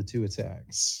 on the 2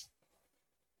 attacks.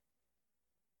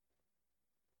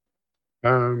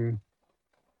 They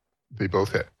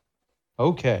both hit.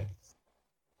 Okay.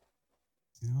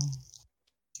 Now,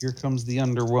 here comes the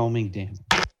underwhelming damage.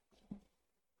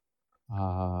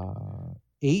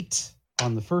 8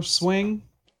 on the first swing.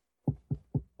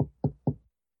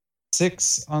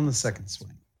 6 on the second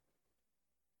swing.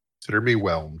 Consider me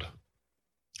whelmed.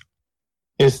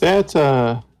 Is that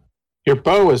your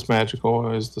bow is magical,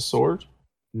 or is the sword?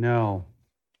 No.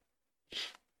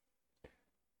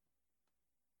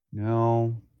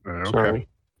 No. Okay.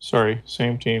 Sorry,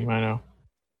 same team, I know.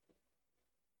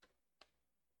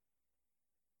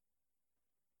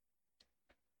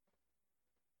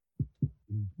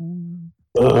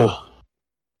 Ugh.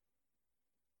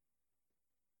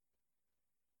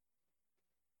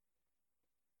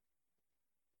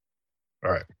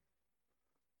 All right.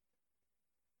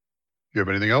 You have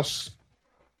anything else?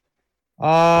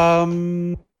 I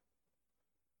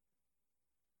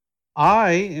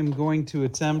am going to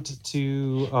attempt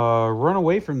to run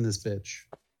away from this bitch.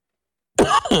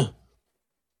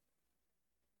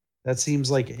 That seems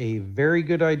like a very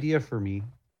good idea for me.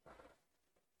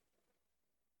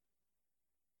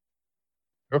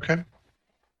 Okay. Have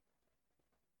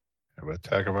an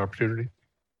attack of opportunity.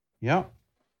 Yeah.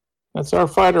 That's our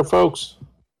fighter, folks.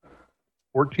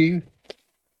 14.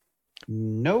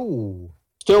 No.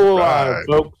 Still alive, Right.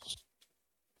 folks.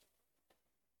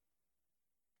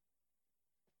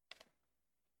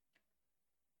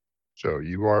 So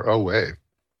you are away.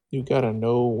 You gotta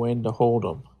know when to hold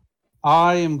them.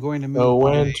 I am going to Know move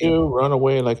when to run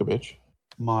away like a bitch.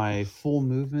 my full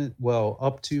movement, well,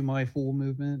 up to my full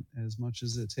movement as much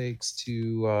as it takes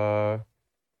to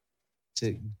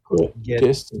Put get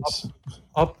distance.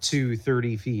 up to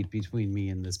 30 feet between me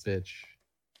and this bitch.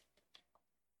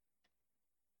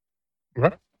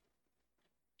 Okay.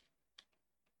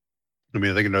 I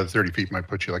mean, I think another 30 feet might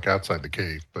put you like outside the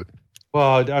cave, but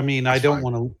Well, I mean, I That's don't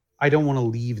fine. want to. I don't want to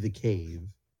leave the cave.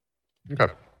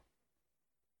 okay.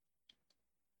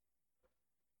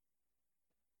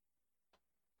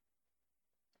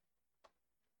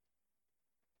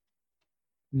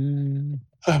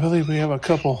 I believe we have a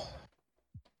couple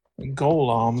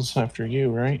golems after you,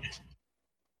 right?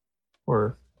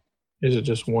 Or is it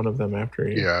just one of them after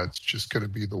you? Yeah, it's just going to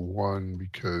be the one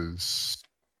because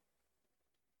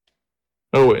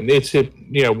Oh, and it's hit.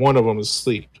 Yeah, one of them is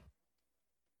asleep.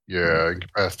 yeah,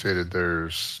 incapacitated.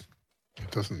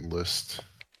 It doesn't list.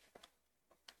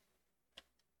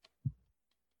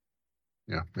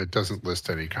 Yeah, it doesn't list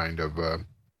any kind of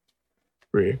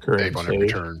Reoccurring save on every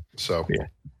save. turn. So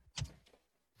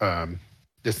Yeah.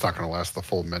 It's not going to last the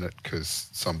full minute because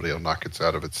somebody will knock it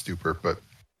out of its stupor. But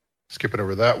skipping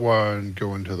over that one,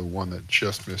 going to the one that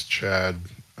just missed Chad.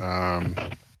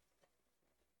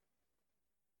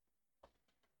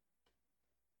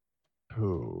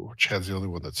 Chad's the only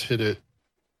one that's hit it.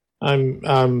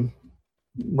 I'm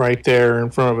right there in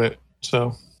front of it.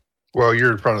 So. Well,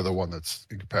 you're in front of the one that's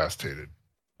incapacitated.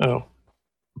 Oh.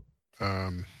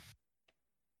 I'm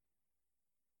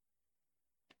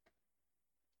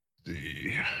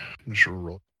just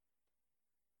roll.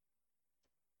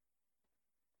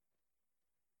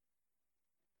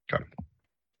 Got it.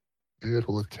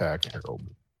 It'll attack Harold.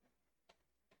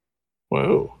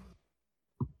 Whoa.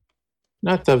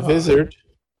 Not the wizard.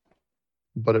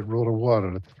 But it rolled a 1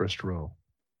 on its first roll.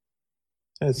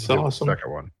 That's The awesome.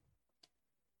 second one.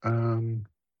 Gonna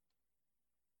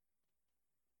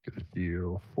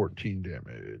deal 14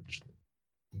 damage.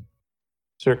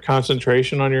 Is there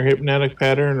concentration on your hypnotic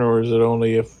pattern, or is it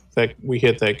only if that we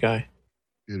hit that guy?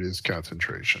 It is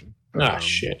concentration.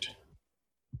 Shit.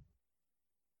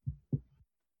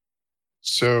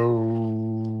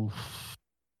 So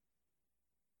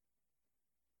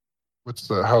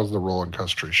how's the roll on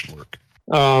concentration work?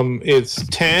 It's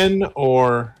 10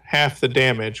 or half the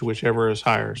damage, whichever is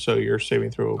higher. So your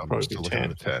saving throw will I'm probably still be looking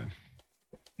 10. at a 10.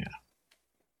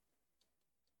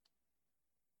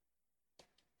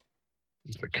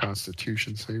 It's the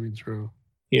Constitution saving throw.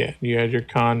 Yeah, you add your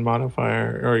con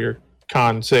modifier or your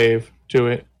con save to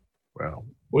it, Well,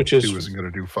 which 2 is isn't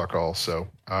going to do fuck all. So,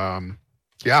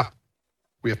 yeah,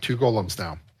 we have 2 golems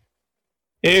now.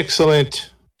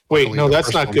 excellent. Wait, Luckily, no, the that's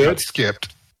first not one got good.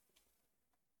 skipped.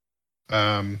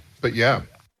 But yeah,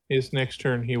 His next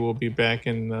turn, he will be back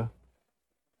in the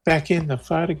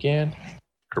fight again.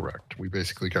 correct. We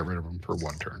basically got rid of him for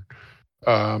 1 turn.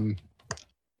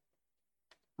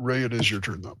 Ray, it is your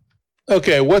turn though.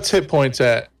 Okay, what's hit points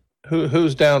at?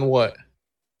 Who's down what?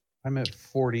 I'm at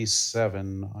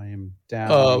 47. I am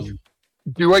down.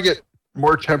 Do I get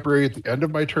more temporary at the end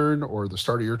of my turn or the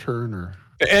start of your turn, or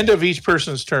The end of each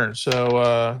person's turn.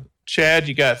 So, Chad,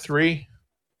 you got 3.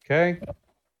 Okay.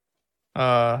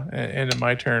 End of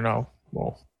my turn,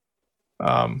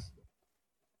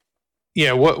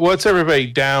 yeah. What's everybody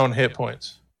down hit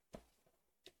points?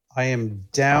 I am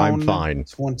down. I'm fine.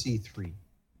 23.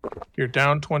 You're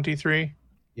down 23.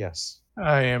 Yes.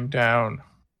 I am down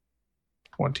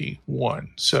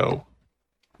 21. So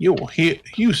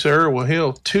you sir will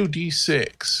heal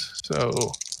 2d6.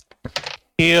 So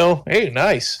heal. Hey,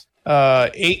 nice.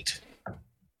 8.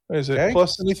 Is it Okay.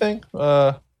 plus anything?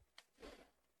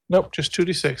 Nope, just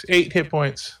 2d6. 8 hit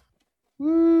points.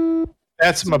 Woo.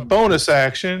 That's my bonus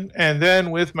action, and then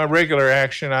with my regular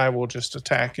action, I will just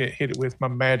attack it, hit it with my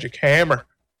magic hammer.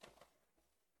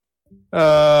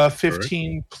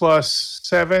 15 plus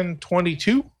 7,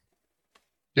 22.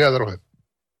 yeah, that'll hit.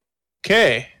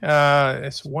 Okay,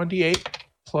 it's 1d8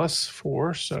 plus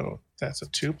 4, so that's a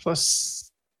 2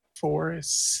 plus 4 is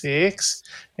 6,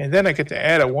 and then I get to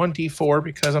add a 1d4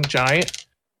 because I'm giant.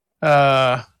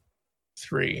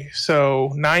 3,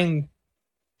 so 9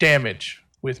 damage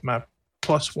with my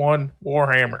 +1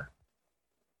 warhammer.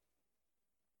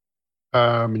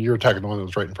 You're attacking the one that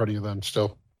was right in front of you then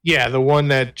still? Yeah, the one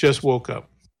that just woke up.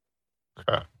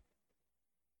 Okay.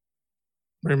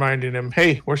 Reminding him,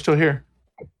 hey, we're still here.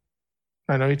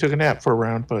 I know you took a nap for a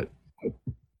round, but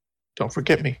don't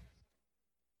forget me.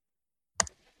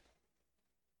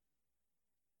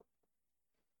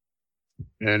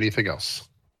 Anything else?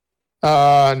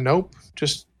 Nope.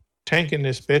 Just tanking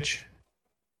this bitch.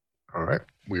 All right.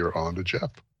 We are on to Jeff.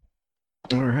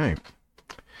 All right.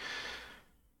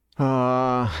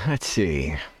 Let's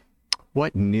see.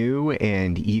 What new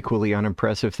and equally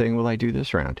unimpressive thing will I do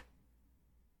this round?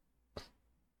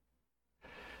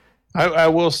 I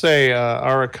will say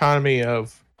our economy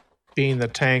of being the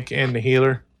tank and the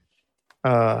healer,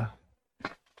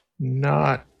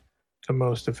 not the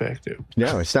most effective.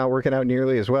 No, it's not working out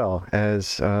nearly as well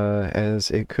as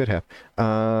it could have.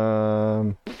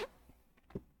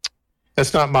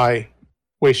 That's not my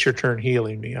waste your turn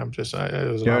healing me. I'm just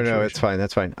it was an No, observation. it's fine.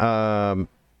 That's fine.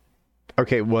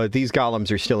 Okay, well, these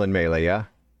golems are still in melee, yeah?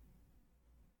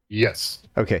 Yes.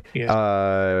 Okay. Yeah.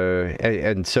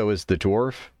 And so is the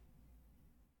dwarf?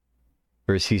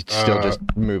 Or is he still just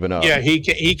moving up? Yeah,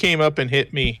 he came up and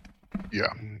hit me.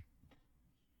 Yeah.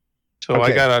 So I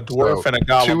Okay. got a dwarf So, and a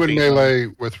golem. 2 in beating melee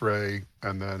with Ray,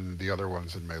 and then the other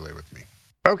one's in melee with me.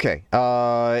 Okay.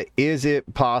 Is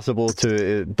it possible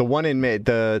to the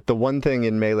one thing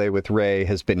in melee with Ray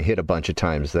has been hit a bunch of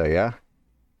times though, yeah?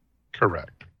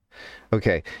 Correct.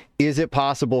 Okay. Is it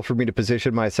possible for me to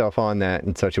position myself on that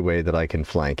in such a way that I can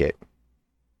flank it?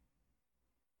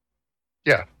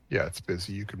 Yeah. Yeah, it's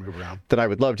busy. You can move around. Then I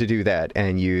would love to do that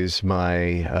and use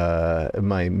my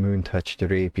my moon touched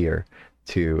rapier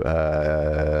to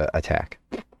attack.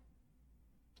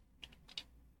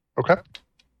 Okay.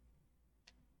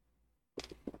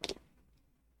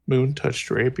 Moon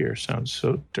touched rapier sounds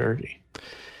so dirty.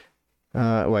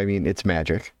 Well, I mean, it's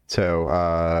magic.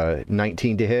 So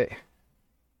 19 to hit.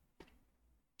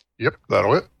 Yep,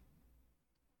 that'll hit.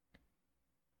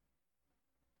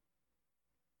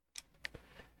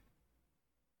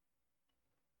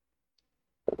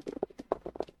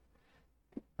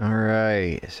 All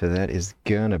right, so that is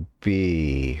gonna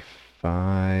be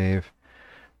 5,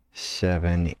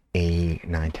 7, 8,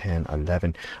 9, 10,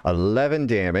 11. 11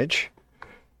 damage.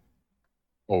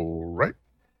 All right.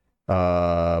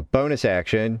 Bonus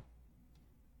action.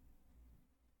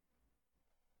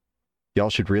 Y'all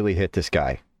should really hit this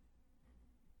guy.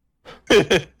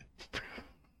 This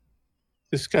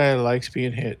guy likes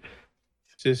being hit.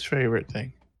 It's his favorite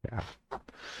thing. Yeah.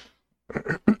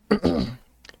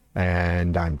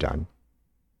 And I'm done.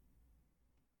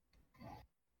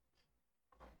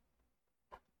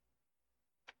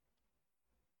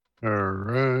 All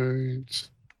right.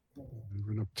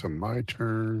 Moving up to my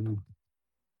turn.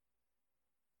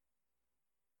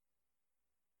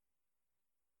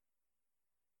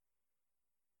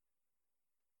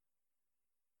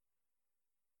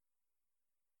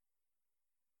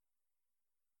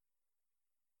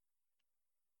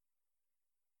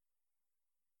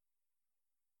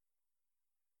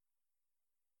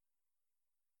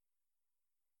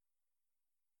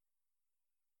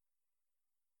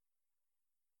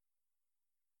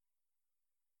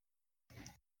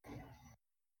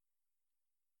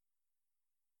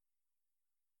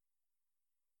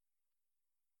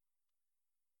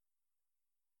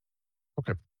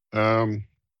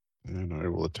 And I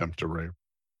will attempt to rave.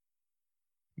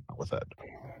 Not with that.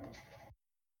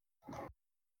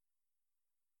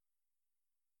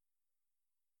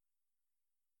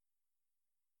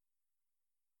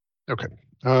 Okay.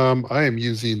 I am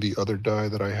using the other die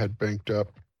that I had banked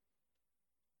up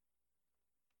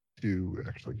to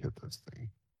actually hit this thing.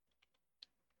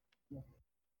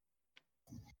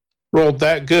 Rolled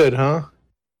that good, huh?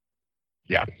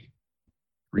 Yeah.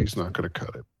 Three's not going to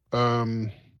cut it.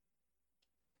 Gonna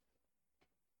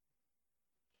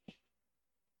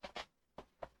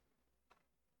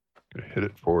hit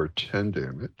it for 10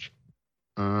 damage.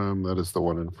 That is the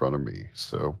one in front of me.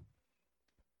 So.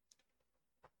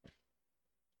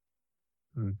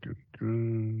 All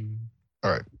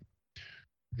right.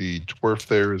 The dwarf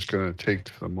there is going to take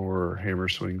some more hammer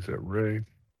swings at Ray.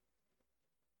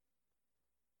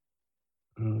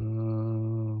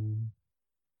 15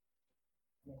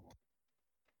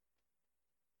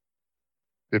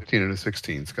 and a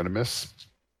 16 is going to miss.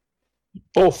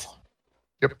 Both.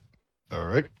 Yep. All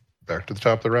right. Back to the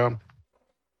top of the round.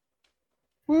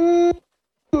 Woo!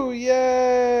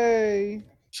 Yay!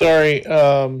 Sorry.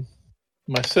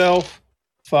 Myself,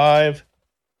 5.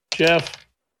 Jeff,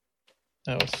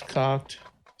 that was cocked,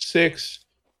 6.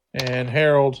 And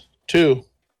Harold, 2.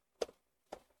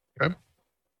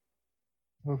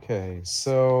 Okay,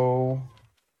 so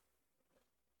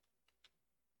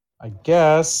I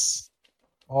guess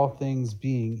all things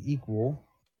being equal,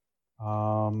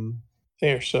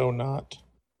 They are so not.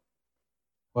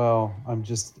 well, I'm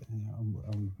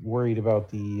worried about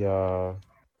the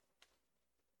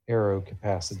arrow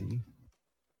capacity.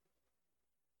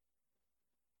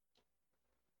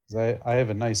 'Cause I have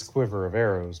a nice quiver of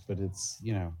arrows, but it's,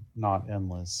 not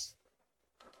endless.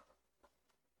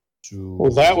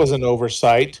 Well, that was an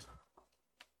oversight.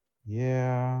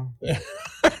 Yeah.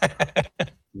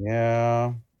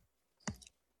 Yeah.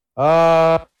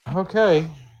 Okay.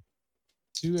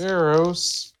 2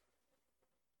 arrows.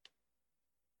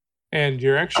 And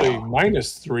you're actually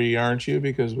 -3, aren't you?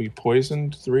 Because we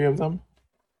poisoned 3 of them.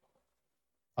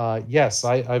 Yes,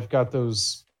 I've got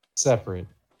those separate.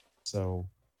 So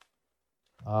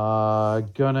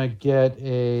gonna get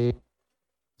a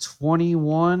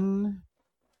 21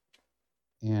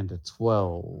 and a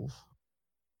 12.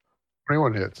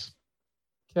 21 hits.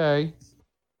 Okay.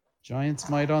 Giant's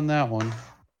might on that one.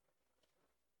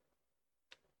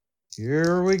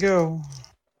 Here we go.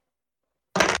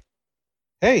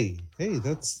 Hey,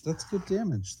 that's good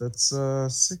damage. That's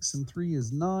 6 and 3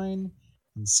 is 9,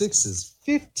 and 6 is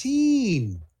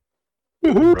 15.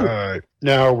 Right.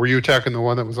 Now, were you attacking the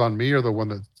one that was on me or the one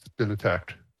that's been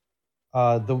attacked?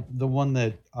 The one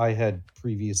that I had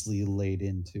previously laid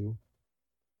into.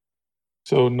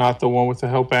 So not the one with the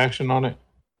help action on it?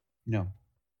 No.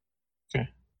 Okay.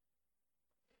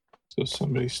 So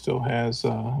somebody still has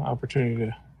opportunity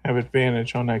to have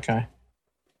advantage on that guy.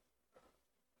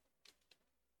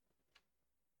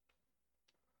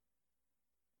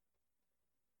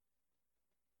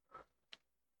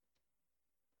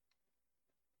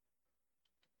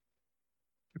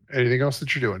 Anything else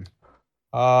that you're doing?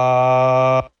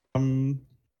 How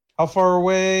far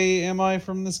away am I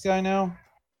from this guy now?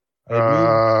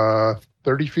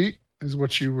 30 feet is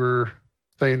what you were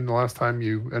saying the last time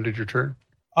you ended your turn.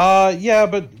 Yeah,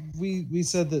 but we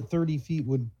said that 30 feet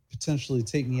would potentially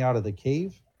take me out of the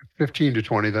cave. 15 to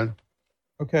 20 then.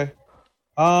 Okay.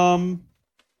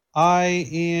 I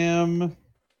am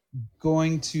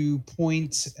going to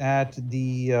point at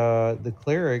the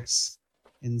clerics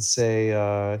and say,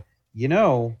 I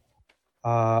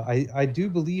do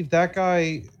believe that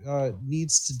guy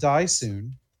needs to die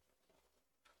soon.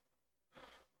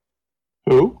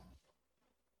 Who?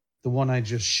 The one I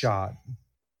just shot.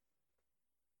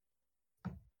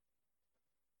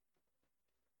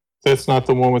 That's not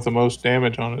the one with the most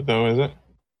damage on it, though, is it?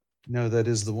 No, that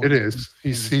is the one. It is.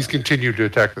 He's continued to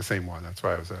attack the same one. That's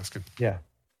why I was asking. Yeah.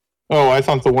 Oh, I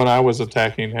thought the one I was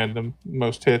attacking had the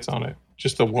most hits on it.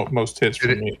 Just the most hits for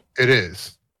me. It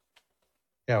is.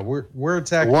 Yeah, we're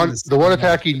attacking the one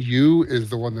attacking you is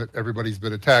the one that everybody's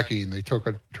been attacking. They took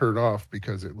a turn off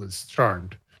because it was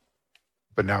charmed,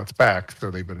 but now it's back, so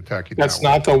they've been attacking. That's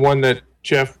not the one that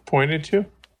Jeff pointed to.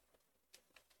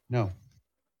 No,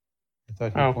 I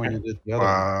thought he pointed at the other.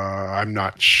 I'm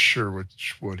not sure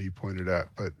which one he pointed at,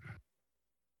 but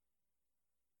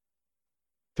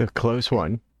the close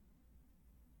one.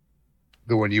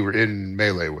 The one you were in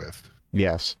melee with.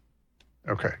 Yes.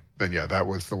 Okay. Then yeah, that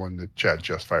was the one that Chad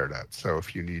just fired at. So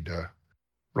if you need to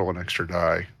roll an extra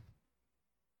die.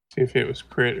 See if it was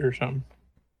crit or something.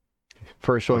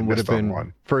 First one would have been.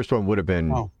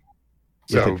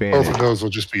 with So advantage. both of those will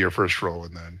just be your first roll,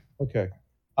 and then Okay.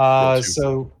 Roll two.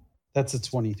 So that's a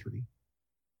 23.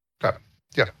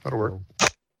 yeah, that'll work. So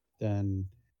then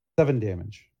 7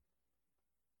 damage.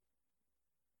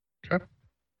 Okay.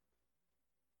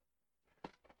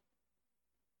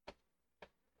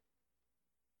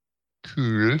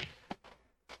 Cool.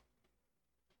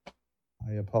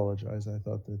 I apologize. I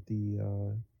thought that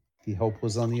the help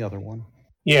was on the other one.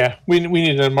 Yeah, we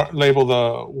need to label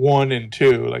the 1 and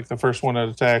 2, like the first one that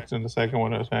attacked and the second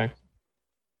one that attacked.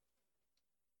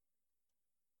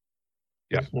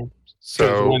 Yeah. So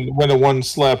So when the one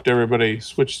slept, everybody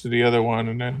switched to the other one,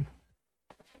 and then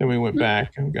we went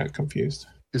back and got confused.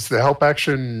 is the help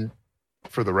action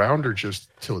for the round or just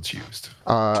till it's used?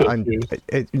 No,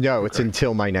 it's Okay.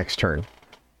 until my next turn.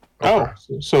 Oh,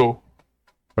 so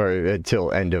Or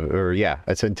until end of, or yeah,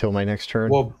 it's until my next turn.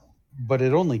 Well, but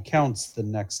it only counts the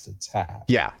next attack.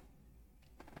 Yeah.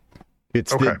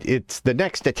 It's the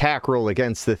next attack roll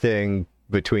against the thing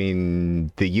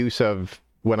between the use of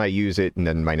when I use it and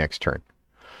then my next turn.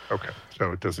 Okay,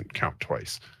 so it doesn't count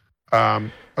twice.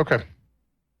 Okay.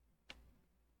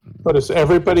 but does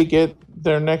everybody get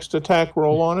their next attack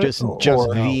roll on it? Just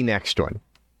or the next one.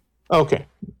 Okay.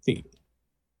 The.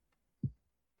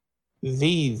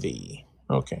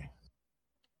 Okay.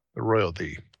 The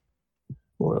royalty.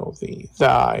 Royal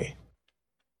thy.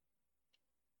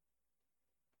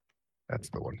 That's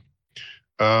the one.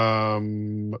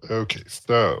 Okay,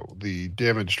 so the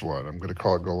damaged one, I'm going to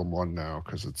call it Golem 1 now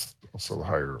because it's also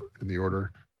higher in the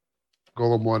order.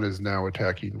 Golem 1 is now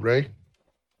attacking Ray.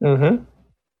 Mm-hmm.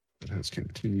 It has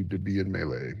continued to be in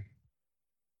melee.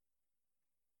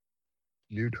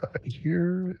 You die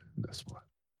here. This one.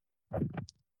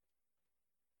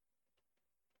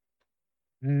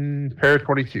 Pair of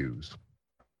 22s.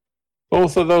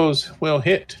 Both of those will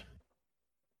hit.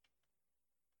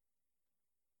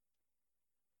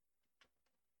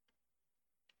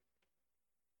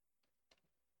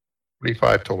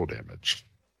 $25 total damage.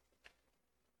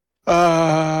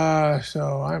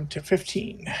 So I'm to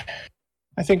 15.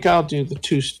 I think I'll do the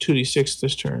 2d6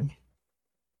 this turn.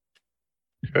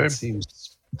 Okay.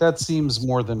 That seems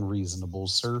more than reasonable,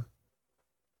 sir.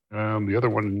 The other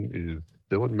one is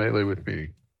still in melee with me.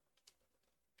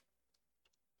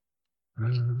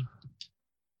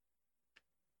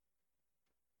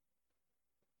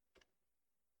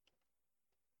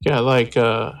 Got like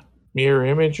a mirror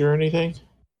image or anything?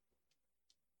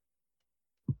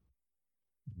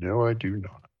 No, I do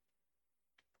not.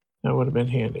 That would have been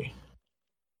handy.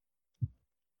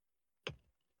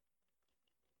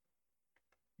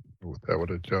 What that would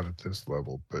have done at this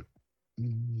level, but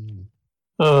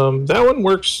That one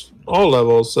works all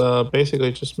levels. Basically,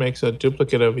 it just makes a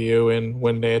duplicate of you, and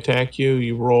when they attack you,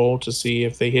 you roll to see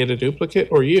if they hit a duplicate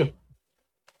or you.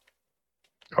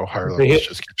 higher They levels hit-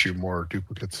 just get you more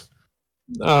duplicates.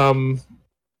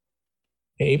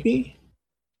 Maybe.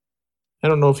 I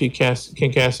don't know if you can cast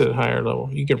it at a higher level.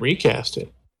 You can recast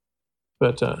it,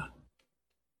 but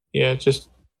yeah, it just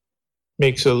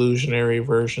makes illusionary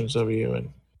versions of you,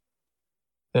 and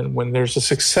then when there's a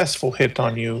successful hit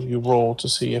on you, you roll to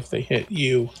see if they hit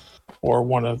you or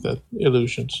one of the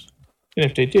illusions, and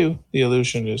if they do, the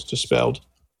illusion is dispelled,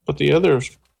 but the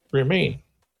others remain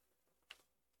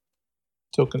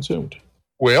till consumed.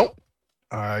 Well,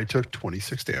 I took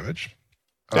 26 damage.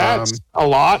 That's a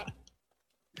lot.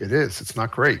 It is. It's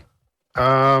not great.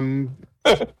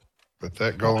 But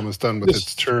that golem is done with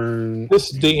its turn.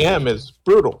 This DM is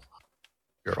brutal.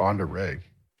 You're on to Ray.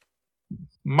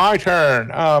 My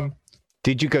turn.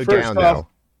 Did you go First down off-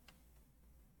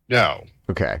 now? No,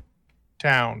 Okay.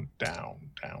 Down.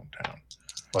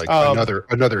 like Um,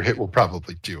 another hit will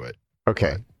probably do it.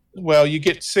 Okay. Well, you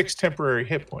get 6 temporary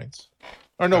hit points.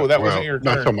 Or no, that wasn't your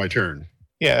Not turn. till my turn.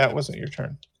 Yeah, that wasn't your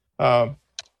turn.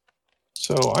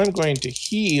 So I'm going to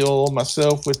heal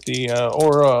myself with the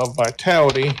aura of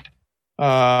vitality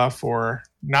for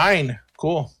 9.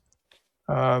 Cool.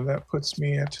 That puts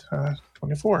me at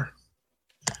 24.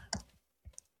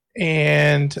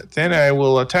 And then I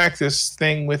will attack this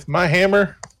thing with my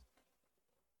hammer.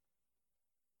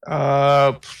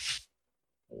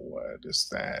 What is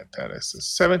that? That is a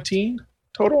 17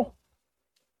 total.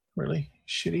 Really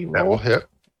shitty roll. That will hit.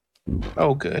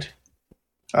 Oh, good.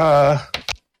 It's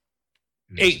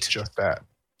 8. Just that.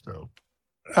 So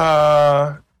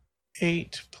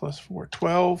 8 plus 4,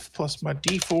 12 plus my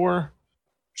D4.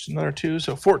 There's another 2,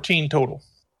 so 14 total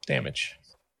damage.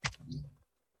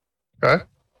 okay.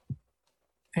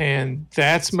 And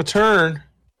that's my turn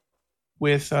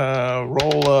with a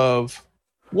roll of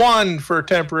 1 for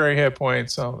temporary hit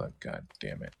points. Oh, god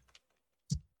damn it.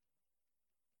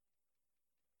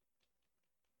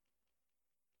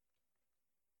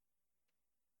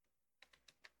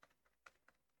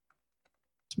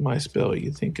 It's my spell.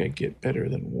 You think I get better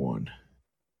than one?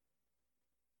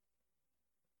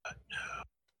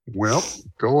 Well,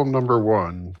 golem number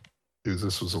 1,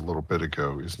 this was a little bit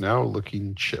ago, is now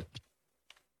looking chipped.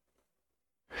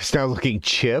 It's now looking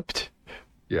chipped?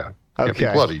 Yeah. Can't be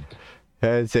Okay. bloodied.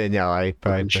 No, I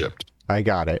Chipped. I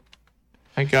got it.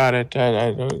 I got it.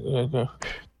 I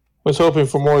was hoping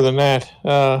for more than that.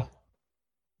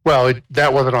 Well,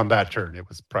 that wasn't on that turn. It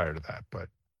was prior to that, but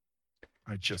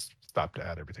I just stopped to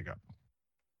add everything up.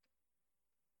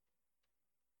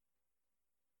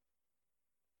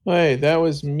 Hey, that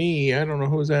was me. I don't know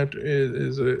who's after.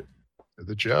 Is it?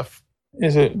 The Jeff.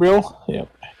 Is it real? Yep.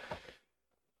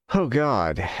 Oh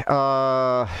God.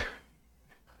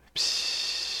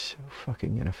 So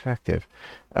fucking ineffective.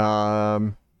 Yeah,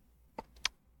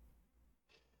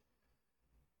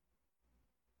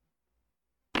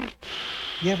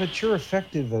 but you're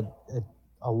effective at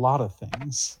a lot of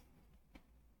things.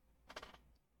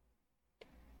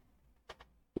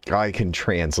 I can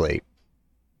translate.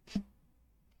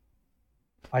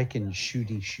 I can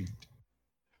shooty shoot.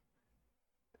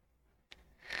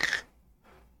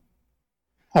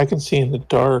 I can see in the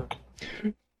dark.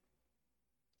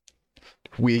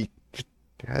 There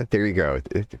you go.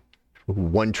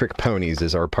 One Trick Ponies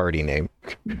is our party name.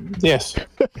 Yes.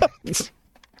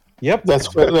 Yep,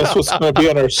 That's what's going to be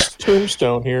on our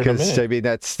tombstone here in a Because minute. I mean,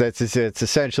 it's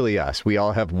essentially us. We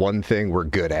all have one thing we're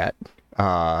good at.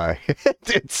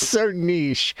 It's so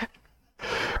niche.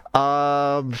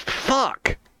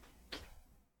 Fuck.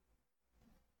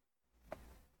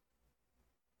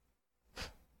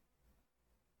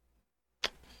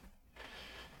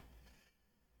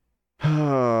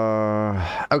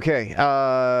 Okay.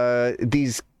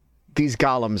 These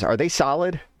golems, are they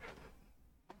solid?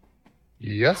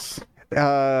 Yes.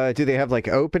 Do they have like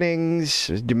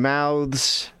openings,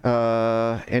 mouths,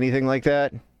 anything like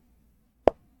that?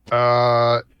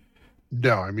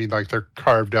 No, I mean, like, they're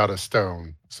carved out of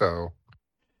stone, so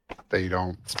they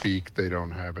don't speak. They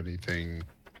don't have anything.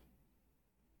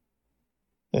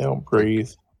 They don't breathe.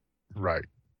 Right.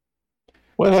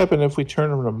 What happened if we turn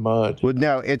them to mud? Well,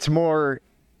 no, it's more,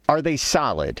 are they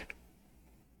solid?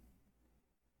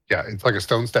 Yeah, it's like a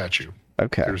stone statue.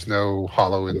 Okay. There's no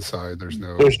hollow inside. There's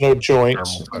no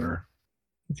joints. normal cutter.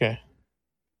 Okay.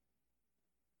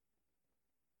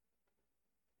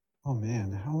 Oh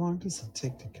man, how long does it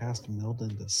take to cast Meld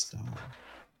into stone?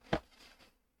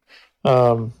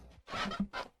 A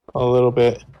little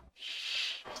bit.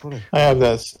 That's what I have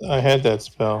that. I had that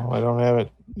spell. I don't have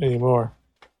it anymore.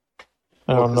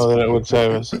 I don't know that it would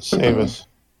save us.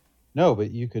 No, but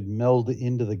you could meld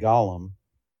into the golem.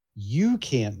 You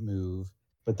can't move,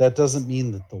 but that doesn't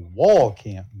mean that the wall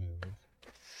can't move.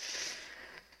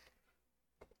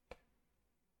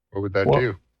 What would that Well-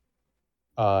 do?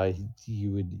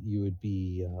 You would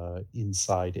be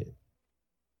inside it.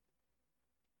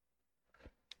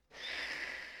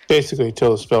 Basically,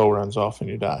 till the spell runs off and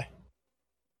you die.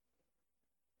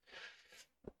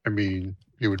 I mean,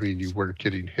 it would mean you weren't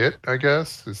getting hit, I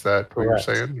guess. Is that what Correct.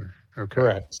 you're saying? Or- Okay.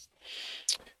 Correct.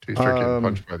 So you start getting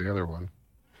punched by the other one.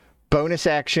 Bonus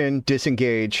action,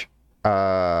 disengage,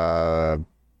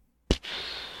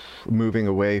 moving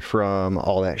away from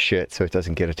all that shit so it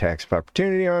doesn't get attacks of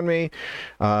opportunity on me.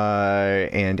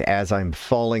 And as I'm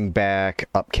falling back,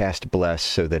 upcast bless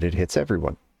so that it hits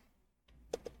everyone.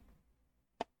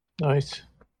 Nice.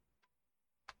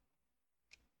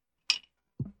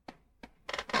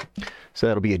 So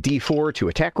that'll be a D4 to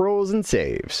attack rolls and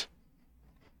saves.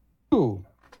 Ooh.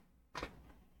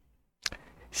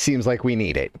 Seems like we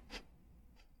need it.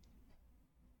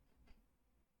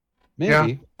 Maybe.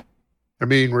 Yeah. I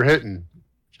mean, we're hitting.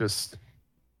 Just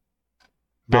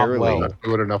Not Barely. well. not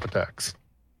doing enough attacks.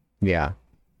 Yeah.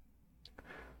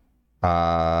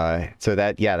 So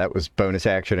that was bonus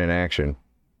action and action.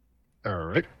 All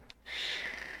right.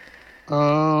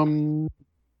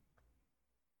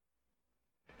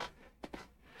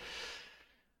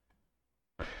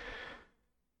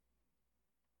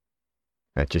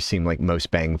 That just seemed like most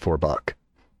bang for buck.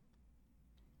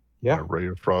 Yeah. Ray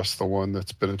of Frost, the one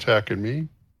that's been attacking me.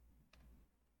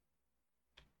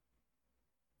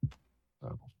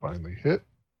 That'll finally hit.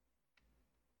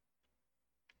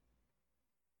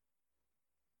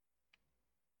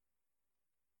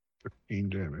 $15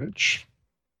 damage.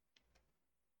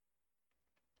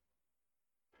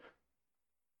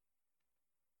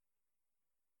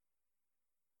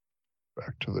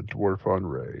 Back to the dwarf on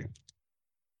Ray.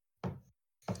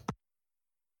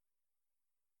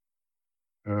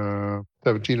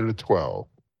 17 and a 12.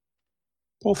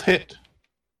 Both hit.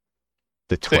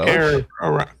 The The 12? air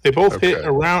around. They both hit Okay.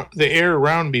 around the air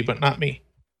around me, but not me.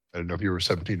 I don't know if you were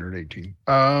 17 or an 18.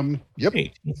 Yep.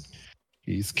 18.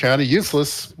 He's kind of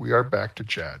useless. We are back to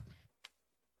Chad.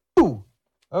 Ooh,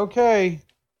 okay.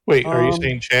 Wait, are you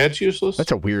saying Chad's useless?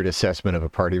 That's a weird assessment of a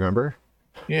party member.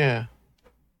 Yeah.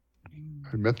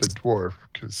 I meant the dwarf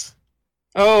because.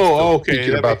 Oh, okay.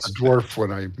 Thinking that about makes the dwarf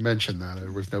when I mentioned that,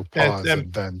 there was no pause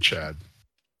and then Chad.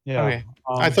 Yeah. Okay.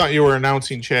 I thought you were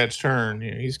announcing Chad's turn.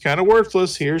 Yeah, he's kind of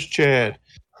worthless. Here's Chad.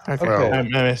 Okay. Well, I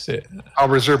missed it. I'll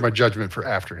reserve my judgment for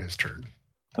after his turn.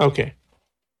 Okay.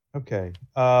 Okay.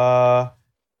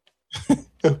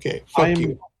 Okay. Fuck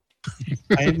you.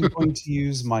 I am going to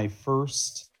use my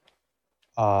first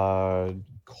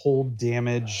cold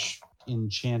damage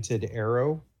enchanted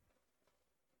arrow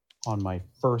on my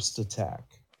first attack.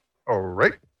 All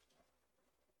right.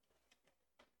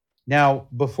 Now,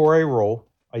 before I roll,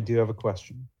 I do have a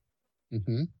question.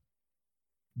 Mm-hmm.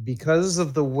 Because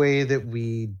of the way that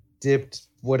we dipped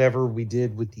whatever we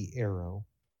did with the arrow,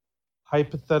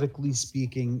 hypothetically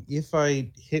speaking, if I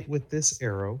hit with this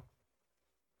arrow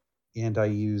and I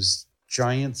use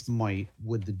Giant's Might,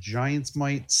 would the Giant's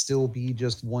Might still be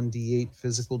just 1d8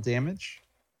 physical damage?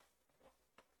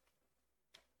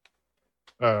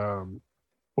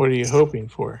 What are you hoping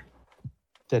for?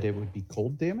 That it would be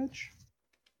cold damage?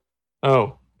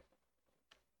 Oh.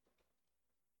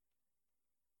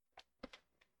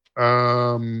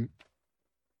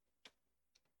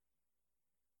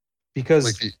 Because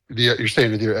like you're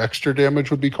saying the extra damage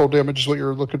would be cold damage is what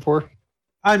you're looking for?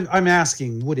 I'm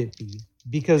asking, would it be?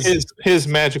 Because his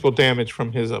magical damage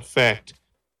from his effect,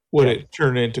 would it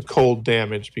turn into cold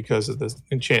damage because of the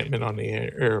enchantment on the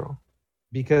arrow?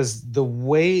 Because the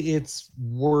way it's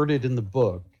worded in the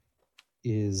book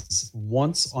is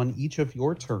once on each of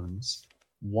your turns,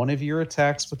 one of your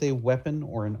attacks with a weapon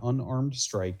or an unarmed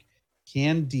strike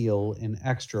can deal an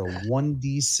extra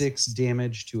 1d6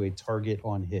 damage to a target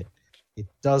on hit. It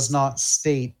does not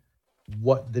state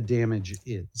what the damage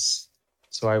is.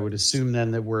 So I would assume then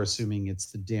that we're assuming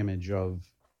it's the damage of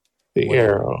the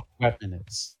arrow weapon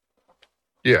is.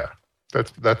 Yeah,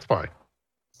 that's fine.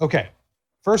 Okay.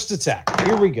 First attack.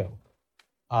 Here we go.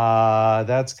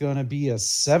 That's going to be a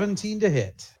 17 to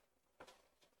hit.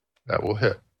 That will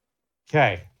hit.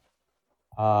 Okay.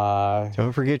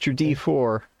 Don't forget your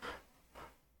D4.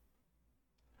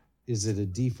 Is it a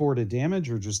D4 to damage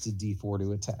or just a D4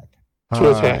 to attack?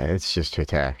 To attack. It's just to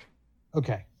attack.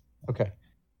 Okay.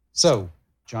 So,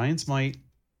 Giant's Might.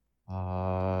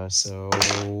 So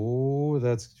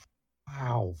that's...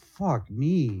 Wow, fuck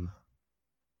me.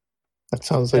 That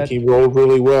sounds like he rolled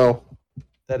really well.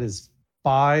 That is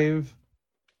 5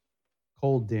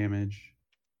 cold damage,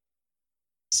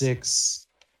 6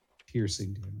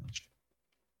 piercing damage.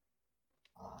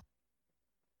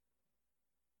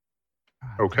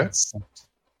 Okay.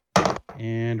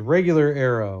 And regular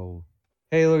arrow.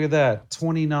 Hey, look at that.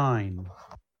 29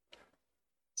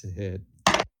 to hit.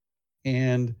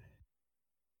 And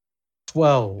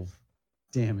 12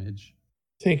 damage.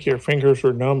 I think your fingers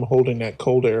were numb holding that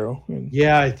cold arrow. And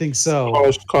yeah, I think so.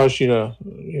 Caused you to,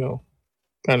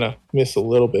 kind of miss a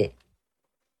little bit.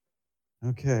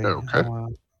 Okay.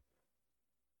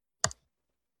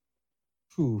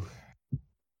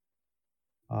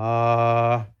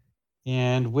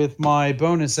 And with my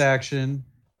bonus action,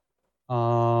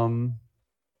 I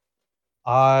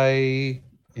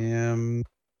am...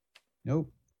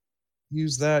 Nope.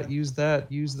 Use that.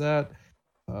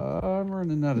 I'm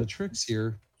running out of tricks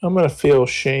here. I'm going to feel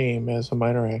shame as a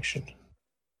minor action.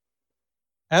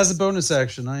 As a bonus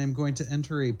action, I am going to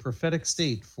enter a prophetic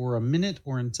state for a minute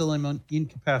or until I'm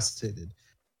incapacitated.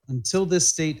 Until this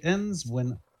state ends,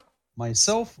 when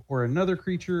myself or another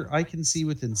creature I can see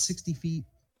within 60 feet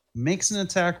makes an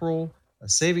attack roll, a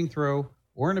saving throw,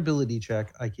 or an ability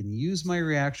check, I can use my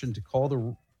reaction to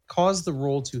cause the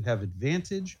roll to have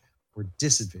advantage or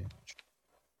disadvantage.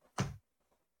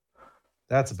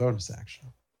 That's a bonus action.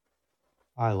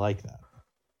 I like that.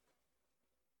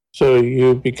 So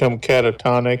you become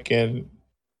catatonic and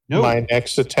my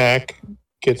next attack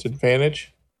gets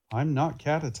advantage? I'm not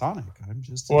catatonic. I'm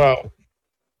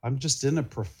just in a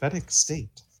prophetic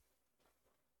state.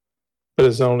 But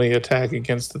it's only attack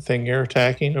against the thing you're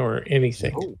attacking or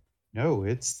anything? No,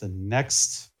 it's the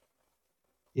next.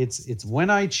 It's when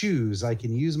I choose, I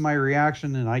can use my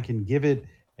reaction and I can give it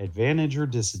advantage or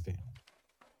disadvantage.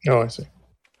 Oh, I see.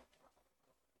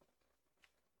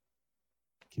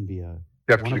 Can be a...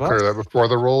 You have to declare that before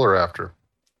the roll or after?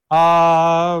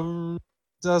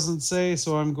 Doesn't say,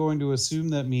 so I'm going to assume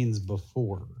that means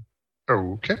before.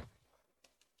 Okay.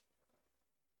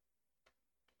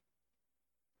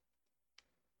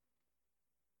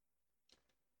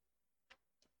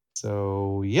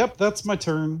 So, yep, that's my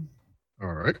turn.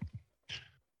 All right.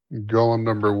 Golem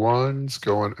number 1's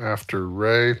going after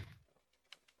Ray.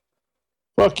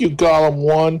 Fuck you, Golem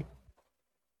 1. I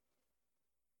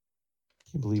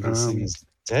can't believe this thing is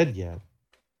dead yet.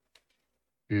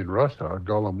 In Russia,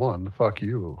 Golem 1, fuck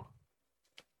you.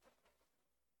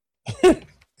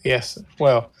 Yes.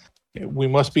 Well, we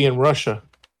must be in Russia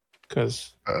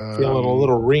because feeling a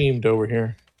little reamed over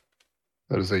here.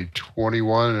 That is a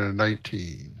 21 and a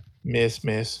 19. Miss.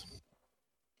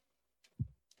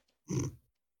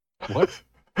 What?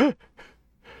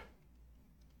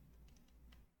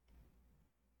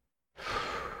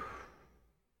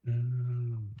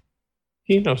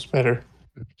 He knows better.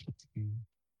 15.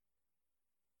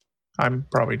 I'm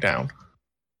probably down.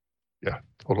 Yeah,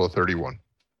 total of 31.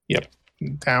 Yep.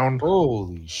 Down.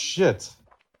 Holy shit.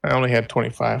 I only had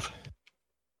 25.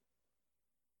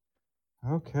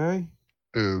 Okay.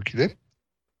 Okay.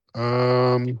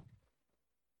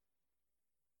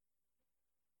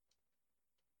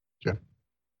 Yeah.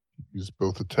 Use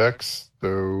both attacks.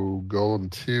 So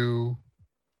Golem 2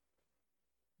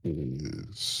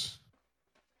 is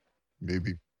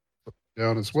maybe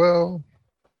down as well.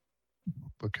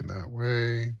 Looking that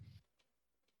way.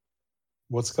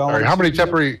 What's going All right, on? how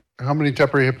many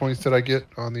temporary hit points did I get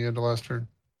on the end of last turn?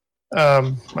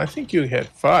 I think you had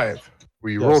 5.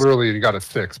 Well, you Yes. rolled early and you got a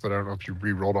 6, but I don't know if you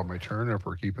re-rolled on my turn or if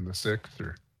we're keeping the 6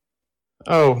 or.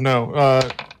 Oh no.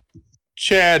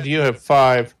 Chad, you have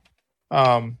 5.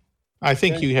 I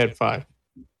think Okay. you had 5.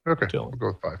 Okay, Dylan. we'll go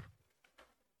with 5.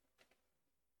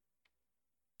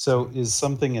 So is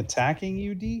something attacking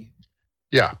you, D?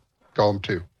 Yeah, Golem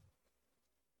 2.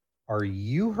 Are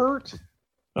you hurt?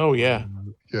 Oh yeah.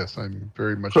 Yes, I'm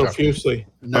very much happy. Profusely.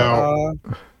 Now,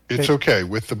 it's okay.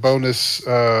 With the bonus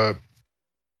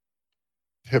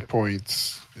hit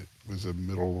points, it was a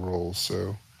middle roll,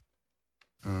 so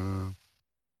I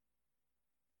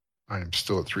am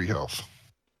still at 3 health.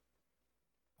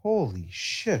 Holy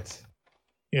shit.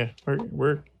 Yeah,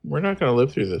 we're not gonna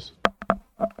live through this.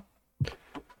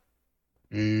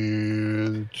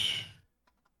 And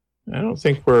I don't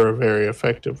think we're a very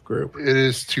effective group. it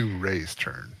is to Ray's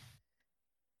turn.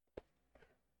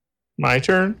 My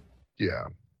turn? Yeah. I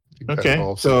think that Okay.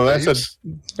 involves So some saves.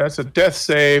 that's a death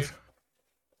save.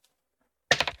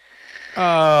 Do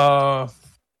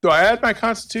I add my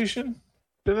constitution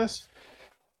to this?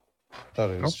 Thought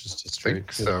it was Nope. just a I straight.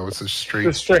 think so. It's a straight.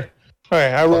 It's straight.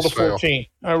 Okay, I rolled a Plus fail. 14.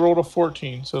 I rolled a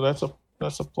 14, so that's a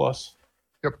plus.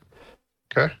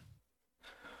 Okay.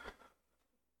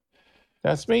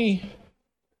 That's me.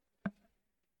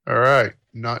 All right.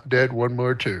 Not dead. One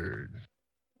more turn.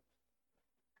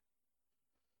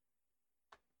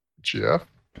 Jeff.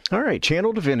 All right,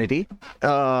 Channel Divinity.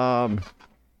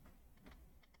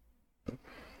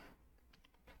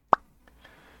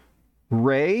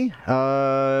 Ray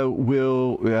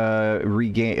will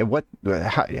regain what?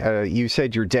 You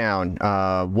said you're down.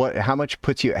 What? How much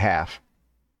puts you at half?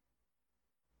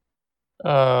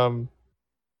 My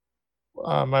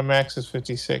max is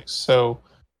 56, so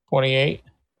 28.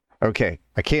 Okay,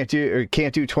 I can't do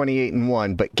 28 and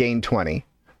 1, but gain 20.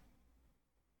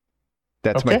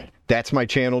 That's my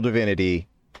Channel Divinity.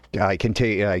 I can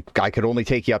take. I could only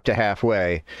take you up to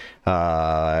halfway,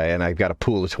 and I've got a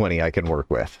pool of 20 I can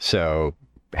work with. So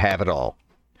have it all.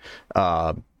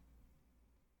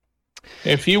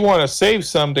 If you want to save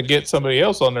some to get somebody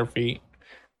else on their feet,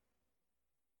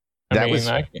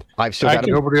 I've still I got.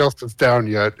 can- Nobody else is down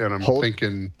yet, and I'm Hold-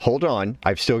 thinking. Hold on,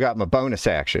 I've still got my bonus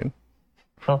action.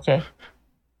 Okay.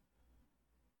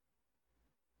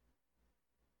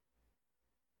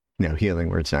 No, healing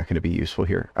word's not going to be useful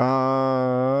here.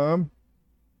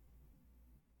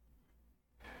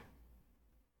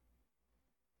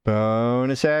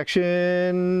 Bonus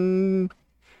action.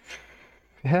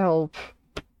 Help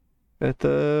at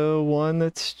the one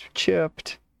that's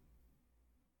chipped.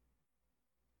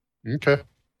 Okay.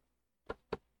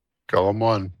 Golem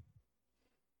 1.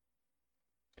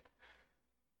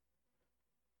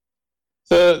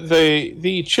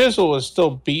 The chisel is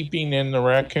still beeping in the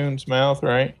raccoon's mouth,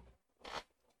 right?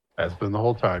 Has been the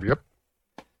whole time. Yep.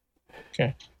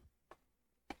 Okay.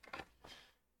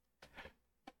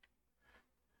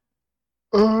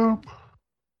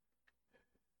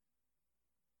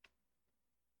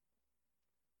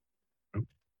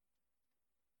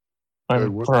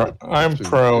 I'm what- I'm to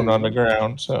prone do- on the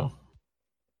ground, so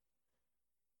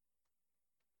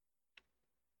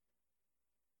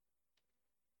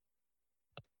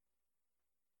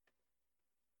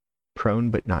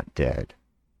Prone but not dead.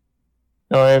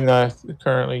 no, I am not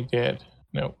currently dead.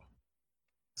 No.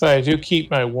 But I do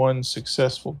keep my one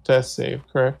successful death save,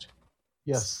 correct?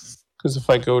 Yes. Because if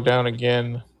I go down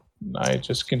again, I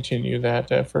just continue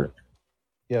that effort.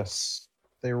 Yes.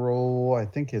 They roll, I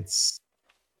think it's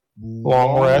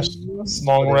Long rest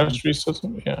but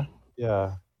resuscitation. Yeah.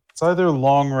 yeah. It's either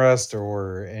long rest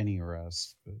or any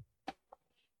rest, but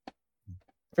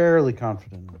fairly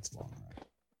confident it's long rest.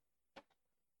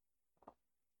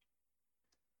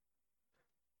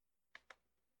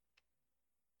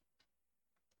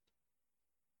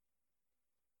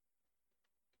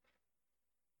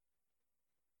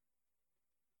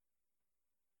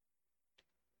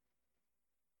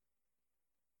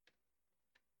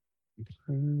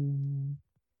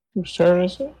 Whose turn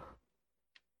is it?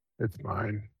 It's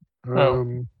mine.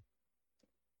 Oh.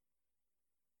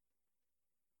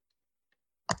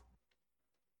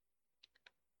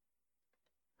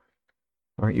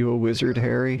 Aren't you a wizard,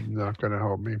 Harry? Not going to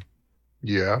help me.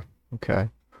 Yeah. Okay.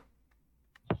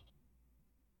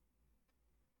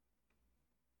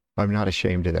 I'm not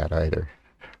ashamed of that either.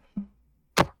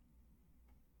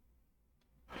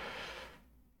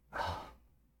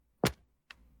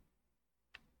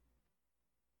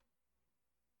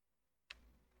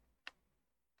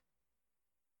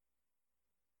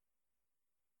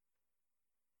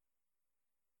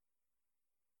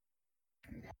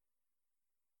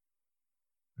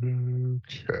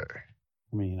 Okay.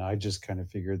 I mean, I just kind of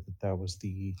figured that was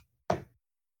the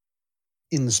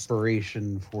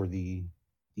inspiration for the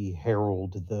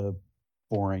herald, the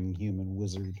boring human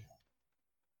wizard.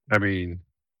 I mean,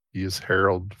 he is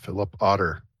Harold Philip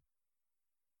Otter.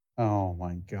 Oh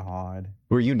my god.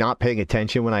 Were you not paying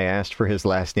attention when I asked for his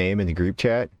last name in the group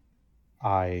chat?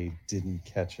 I didn't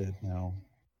catch it, no.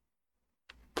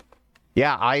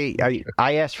 Yeah, I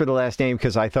asked for the last name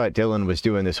because I thought Dylan was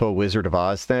doing this whole Wizard of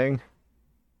Oz thing.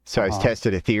 So I was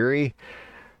tested a theory.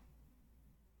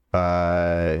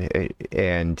 And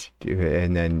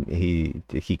then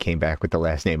he came back with the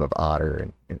last name of Otter,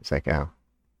 and it was like, oh,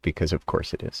 because of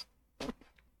course it is.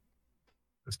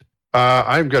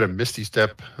 I'm going to Misty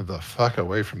Step the fuck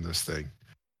away from this thing.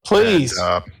 Please.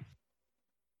 And,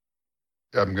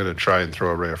 I'm going to try and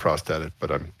throw a Ray of Frost at it,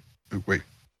 but wait.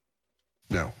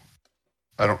 No.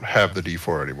 I don't have the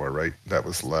D4 anymore, right? That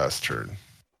was last turn.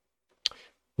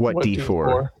 What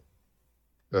D4?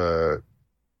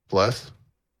 Bless?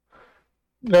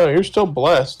 No, you're still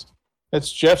blessed.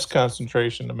 It's Jeff's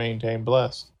concentration to maintain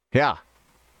blessed. Yeah.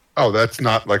 Oh, that's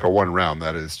not like a one round.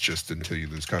 That is just until you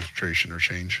lose concentration or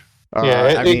change.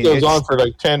 Yeah, it goes on for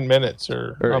like 10 minutes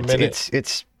or a minute.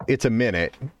 It's a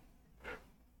minute.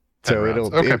 So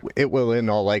it will in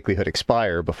all likelihood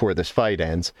expire before this fight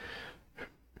ends.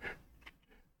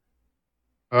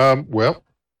 Well,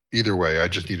 either way, I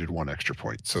just needed one extra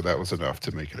point, so that was enough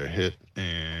to make it a hit,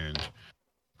 and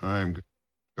I'm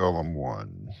Golem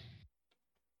 1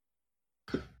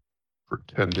 for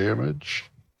 10 damage.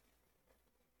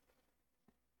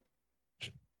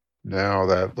 Now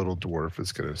that little dwarf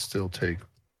is going to still take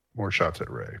more shots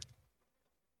at Ray.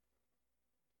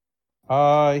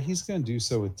 He's going to do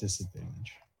so with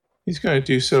disadvantage. He's going to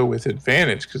do so with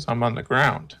advantage because I'm on the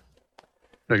ground.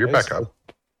 No, you're back up.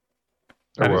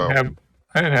 I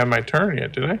didn't have my turn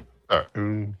yet, did I?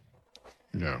 No.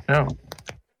 No.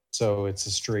 So it's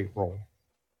a straight roll.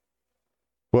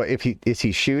 Well, is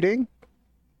he shooting?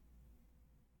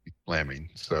 He's slamming,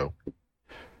 so.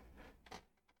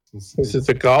 Is it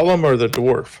the golem or the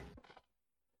dwarf?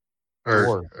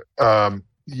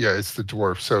 Yeah, it's the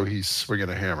dwarf, so he's swinging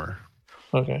a hammer.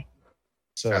 Okay.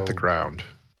 So at the ground.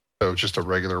 So just a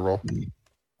regular roll?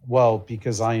 Well,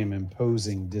 because I am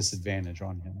imposing disadvantage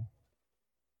on him.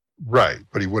 Right,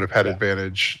 but he would have had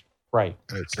advantage. Right.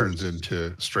 And it turns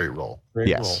into straight roll.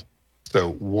 Straight roll.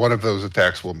 So one of those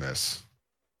attacks will miss.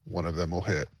 One of them will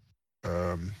hit.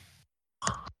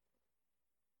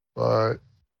 But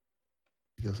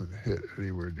he doesn't hit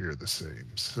anywhere near the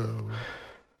same. So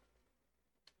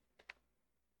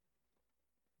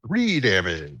 3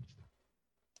 damage.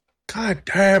 God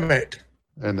damn it.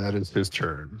 And that is his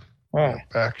turn. Oh.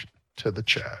 Back to the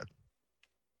chat.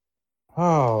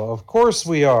 Oh, of course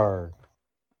we are.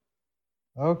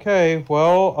 Okay,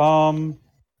 well,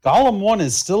 Golem 1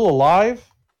 is still alive?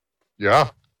 Yeah.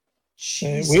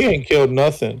 Man, we ain't killed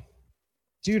nothing.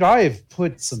 Dude, I have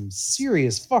put some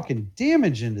serious fucking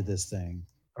damage into this thing.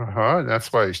 And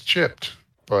that's why he's chipped.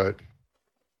 But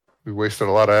we wasted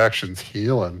a lot of actions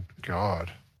healing.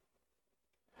 God.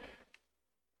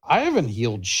 I haven't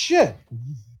healed shit.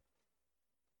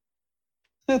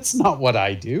 That's not what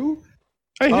I do.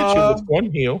 I hit you with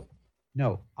one heal.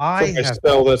 No, I have a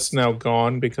spell that's now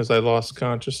gone because I lost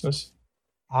consciousness.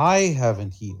 I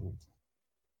haven't healed.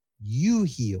 You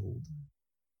healed.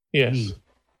 Yes. Me.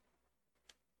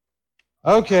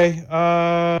 Okay.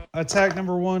 Attack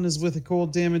number 1 is with a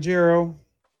cold damage arrow.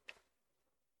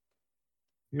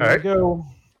 Here we go.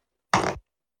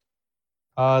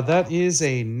 That is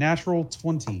a natural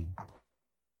 20.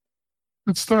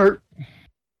 Good start.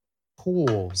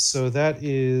 Cool. So that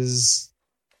is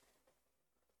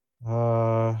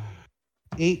 8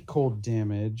 cold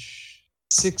damage,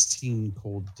 16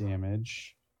 cold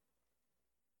damage.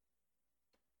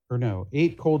 Or no,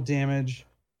 8 cold damage.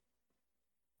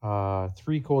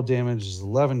 3 cold damage is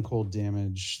 11 cold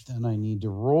damage. Then I need to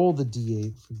roll the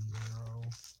d8 for the arrow.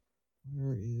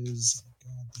 Where is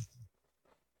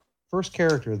first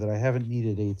character that I haven't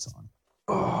needed 8s on?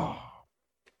 Oh,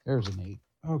 there's an 8.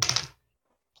 Okay.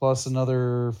 Plus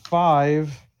another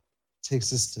 5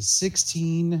 takes us to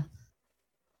 16.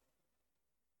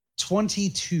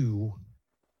 22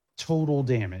 total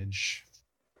damage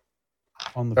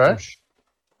on the first.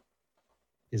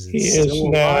 Is it still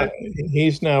alive?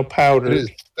 He's now powdered. It is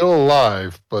still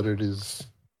alive, but it is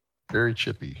very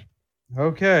chippy.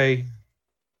 Okay.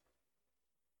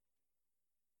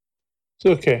 It's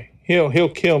okay. He'll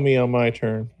kill me on my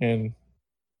turn. And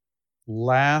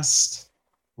last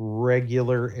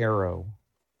regular arrow.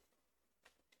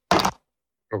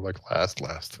 Oh, like last.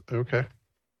 Okay.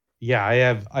 Yeah,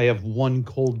 I have 1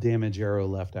 cold damage arrow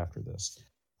left after this.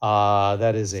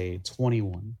 That is a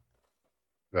 21.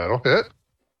 That'll hit.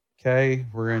 Okay,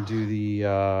 we're gonna do the.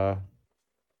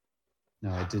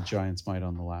 No, I did Giant's Might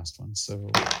on the last one.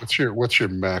 So what's your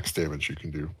max damage you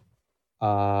can do?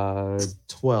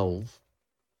 12.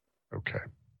 Okay.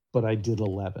 But I did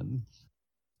 11.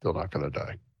 Still not gonna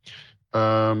die.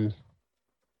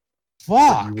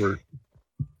 Fuck.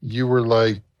 You were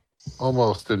like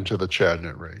almost into the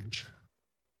Chadnet range.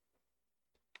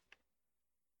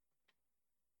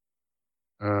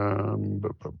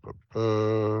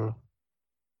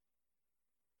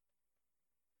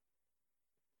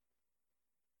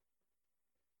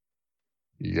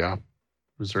 Yeah.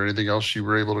 Was there anything else you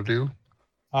were able to do?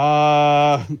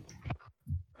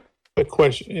 Quick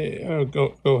question.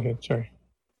 Go ahead. Sorry.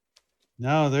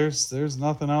 No, there's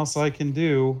nothing else I can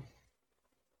do.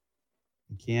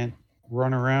 I can't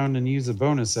run around and use a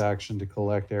bonus action to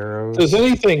collect arrows. Does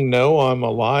anything know I'm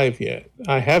alive yet?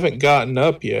 I haven't gotten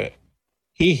up yet.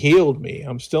 He healed me.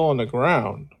 I'm still on the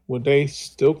ground. Would they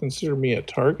still consider me a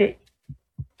target?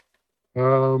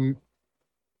 I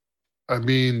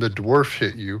mean, the dwarf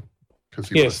hit you because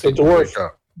he yes, the dwarf.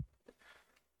 Up.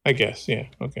 I guess, yeah.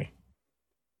 Okay.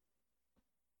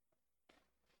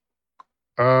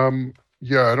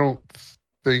 Yeah, I don't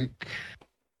think.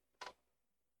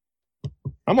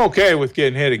 I'm okay with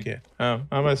getting hit again. I'm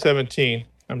at 17.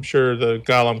 I'm sure the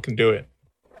golem can do it.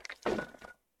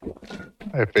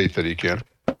 I have faith that he can.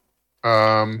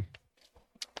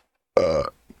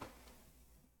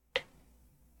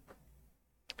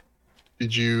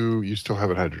 Did you still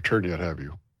haven't had your turn yet, have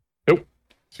you? Nope.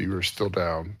 So you were still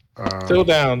down. Still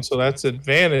down, so that's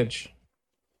advantage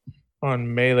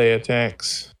on melee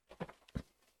attacks.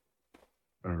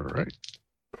 All right.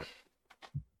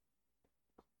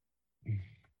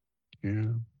 Yeah.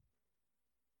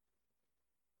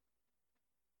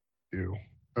 You.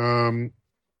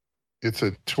 It's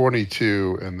a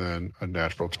 22 and then a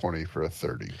natural 20 for a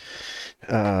 30.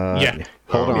 Yeah.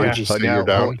 Hold on. Yeah. So you're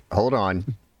down? Hold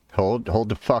on. Hold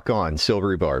the fuck on,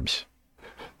 Silvery Barbs.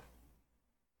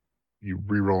 You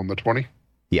re-rolling the 20?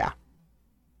 Yeah.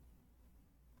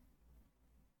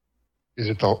 Is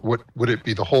it would it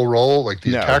be the whole roll, like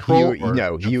the attack roll?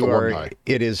 You are.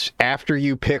 It is after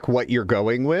you pick what you're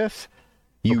going with,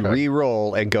 you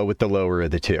re-roll and go with the lower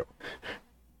of the two.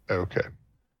 Okay.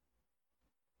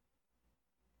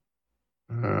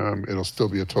 It'll still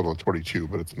be a total of 22,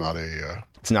 but it's not a.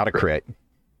 It's not a crit.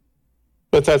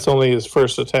 But that's only his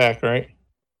first attack, right?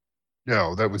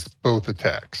 No, that was both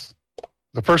attacks.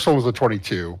 The first one was a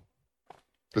 22.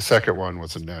 The second one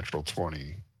was a natural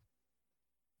 20.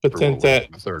 But didn't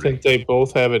they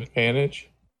both have advantage?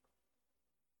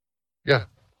 Yeah.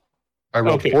 I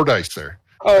rolled 4 dice there.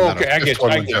 Oh, okay. I get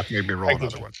you. Jeff made me roll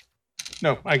another one.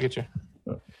 No, I get you.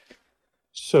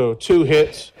 So 2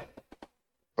 hits.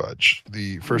 Fudge.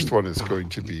 The first one is going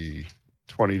to be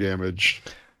 20 damage.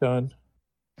 Done.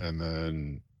 And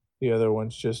then the other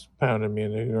one's just pounding me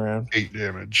into the ground. 8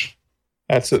 damage.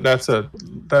 That's a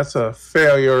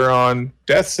failure on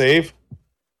death save.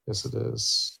 Yes, it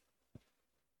is.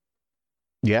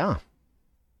 Yeah.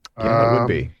 Yeah, it would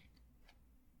be.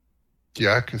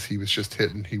 Yeah, because he was just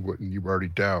hit and you were already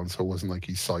down, so it wasn't like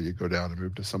he saw you go down and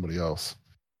move to somebody else.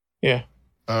 Yeah.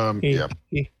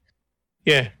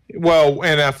 Yeah. Well,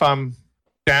 and if I'm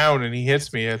down and he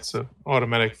hits me, it's an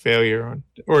automatic failure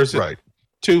or is it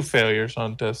 2 failures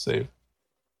on death save?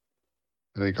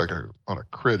 I think like on a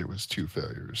crit, it was 2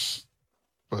 failures.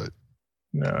 But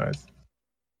No.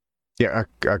 Yeah,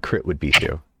 a crit would be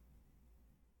 2.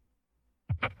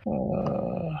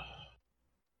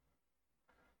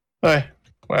 Okay.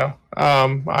 Well,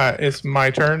 it's my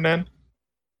turn then.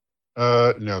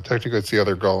 no, technically it's the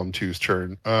other Golem 2's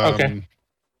turn. Okay.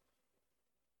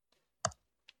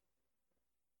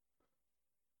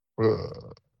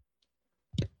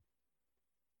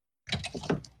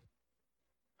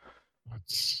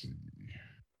 Let's see.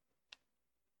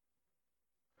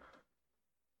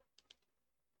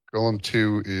 Golem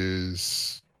 2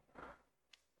 is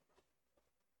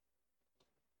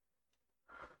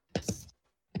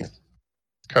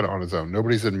kind of on his own.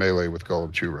 Nobody's in melee with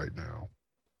Golem 2 right now.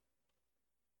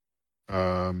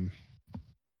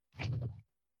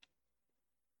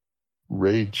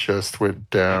 Ray just went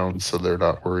down, so they're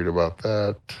not worried about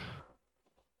that.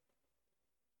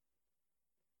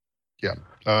 Yeah.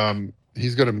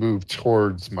 He's going to move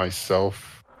towards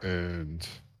myself and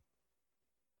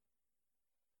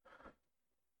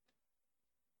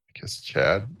I guess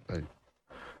Chad.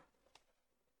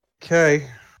 Okay.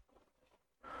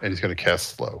 And he's going to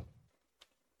cast slow.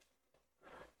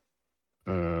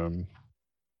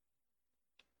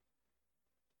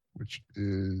 Which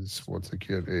is once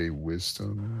again a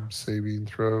wisdom saving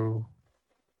throw.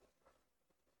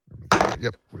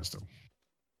 Yep, wisdom.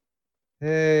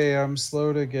 Hey, I'm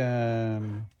slowed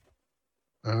again.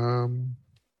 I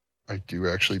do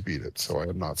actually beat it, so I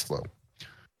am not slow.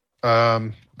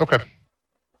 Okay.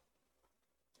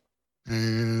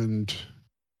 And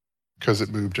because it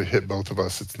moved to hit both of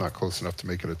us, it's not close enough to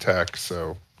make an attack,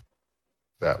 so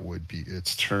that would be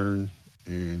its turn.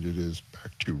 And it is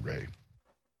back to Ray.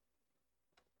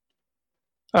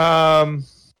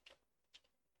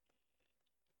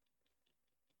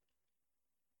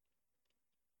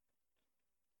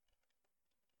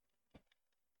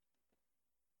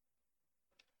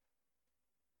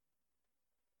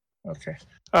 Okay.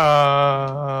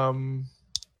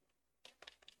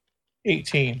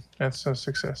 18. That's a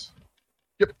success.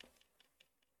 Yep.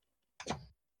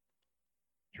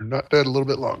 You're not dead a little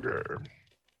bit longer.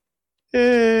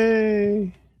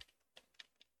 Yay!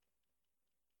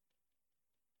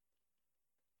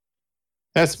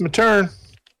 That's my turn.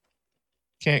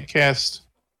 Can't cast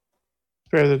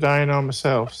Spare the Dying on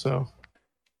myself, so.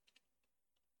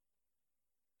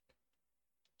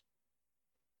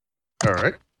 All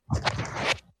right.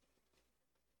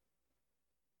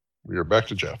 We are back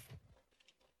to Jeff.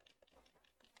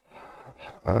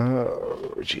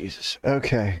 Oh, Jesus.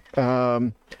 Okay.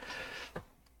 For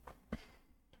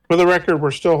the record,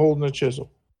 we're still holding the chisel.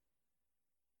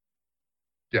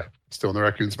 Yeah, still in the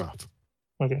raccoon's mouth.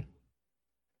 Okay.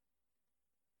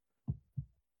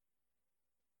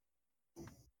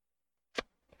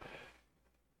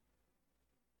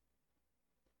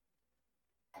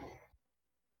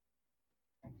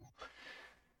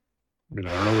 I mean,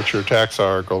 I don't know what your attacks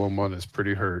are. Golem 1 is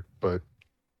pretty hurt, but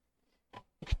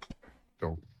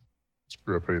don't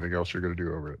screw up anything else you're going to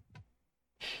do over it.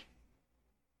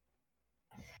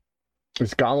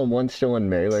 Is Golem 1 still in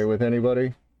melee with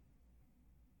anybody?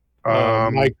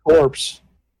 My corpse.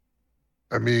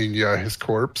 I mean, yeah, his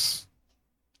corpse.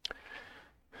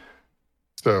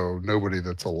 So nobody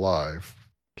that's alive.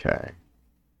 Okay.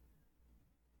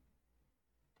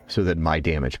 So that my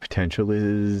damage potential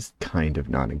is kind of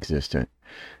non-existent.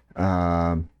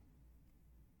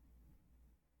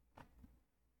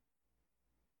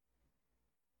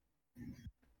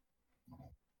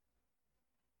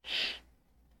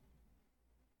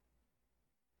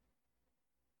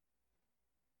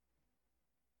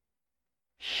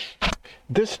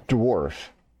 This dwarf,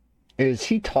 is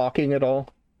he talking at all?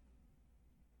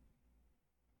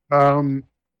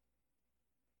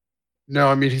 No,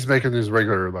 I mean, he's making his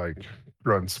regular, like,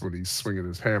 grunts when he's swinging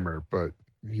his hammer, but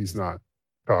he's not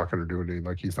talking or doing anything.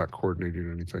 Like, he's not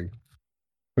coordinating anything.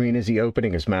 I mean, is he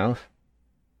opening his mouth?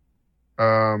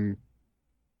 Yeah,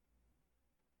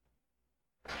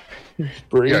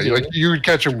 Breathing. like, you would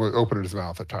catch him opening his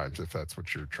mouth at times if that's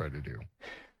what you're trying to do.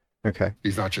 Okay.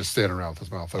 He's not just standing around with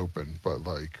his mouth open, but,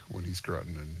 like, when he's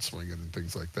grunting and swinging and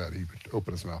things like that, he would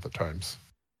open his mouth at times.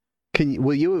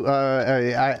 Will you?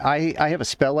 I have a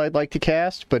spell I'd like to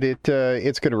cast, but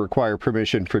it's going to require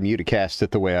permission from you to cast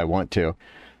it the way I want to.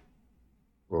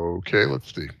 Okay,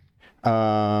 let's see.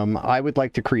 I would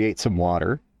like to create some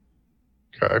water.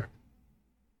 Okay.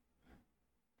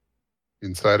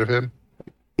 Inside of him?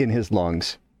 In his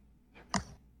lungs.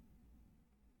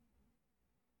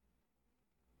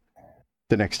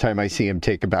 The next time I see him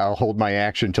take a bow, I'll hold my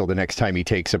action until the next time he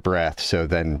takes a breath, so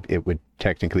then it would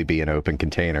technically be an open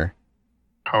container.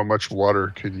 How much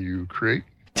water can you create?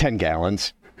 10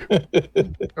 gallons.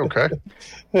 Okay.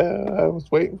 I was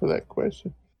waiting for that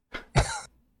question.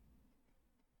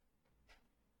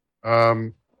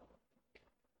 No,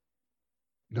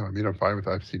 I mean, I'm fine with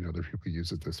that. I've seen other people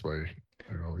use it this way.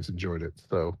 I always enjoyed it.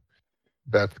 So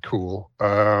that's cool. What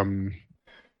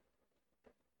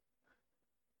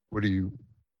are you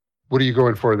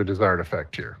going for the desired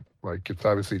effect here? Like, it's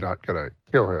obviously not going to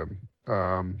kill him.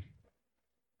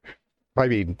 I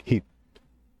mean,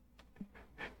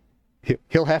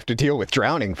 he'll have to deal with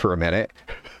drowning for a minute.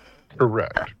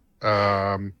 Correct.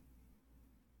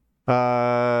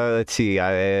 Let's see.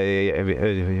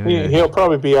 He'll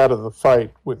probably be out of the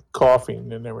fight with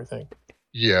coughing and everything.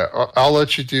 Yeah, I'll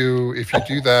let you do. If you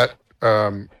do that,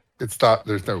 it's not.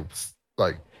 There's no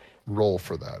like roll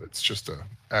for that. It's just a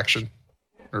action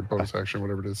or bonus action,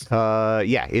 whatever it is.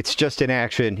 Yeah, it's just an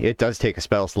action. It does take a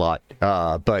spell slot.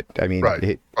 But I mean,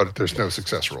 right. But there's no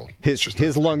success roll.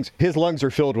 His lungs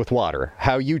are filled with water.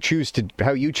 How you choose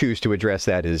to address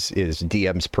that is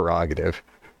DM's prerogative.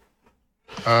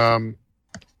 I'm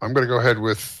going to go ahead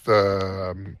with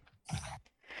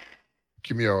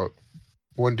give me a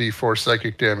 1d4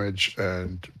 psychic damage,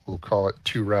 and we'll call it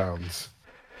 2 rounds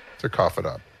to cough it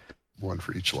up. 1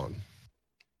 for each lung.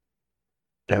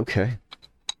 Okay.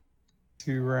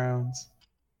 2 rounds.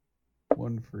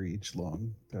 1 for each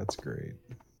lung. That's great.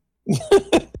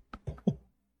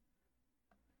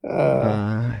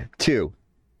 2.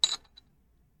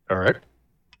 All right.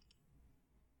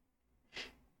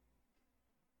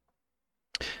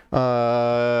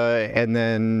 And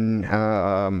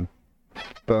then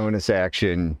bonus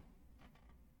action.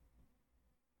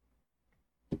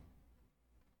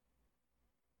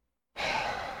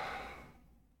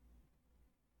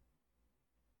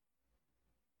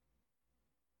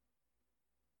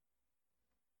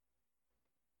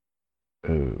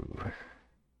 Ooh.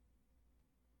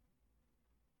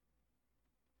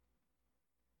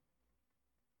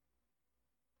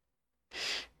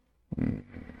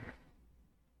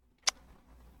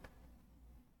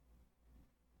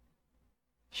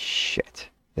 Shit.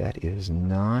 That is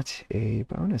not a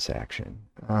bonus action.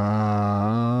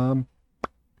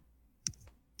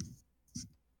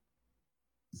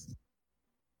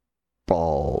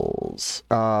 Balls.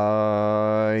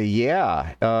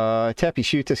 Yeah. Teppy,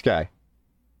 shoot this guy.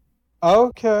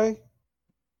 Okay.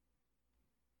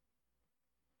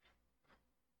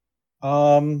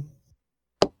 Okay.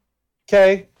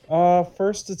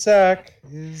 First attack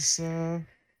is gonna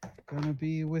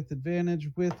be with advantage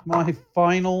with my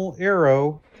final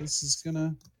arrow. This is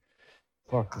gonna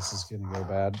go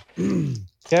bad.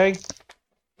 Okay.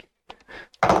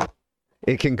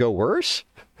 It can go worse?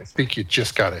 I think you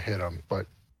just got to hit him, but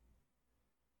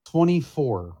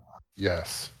 24.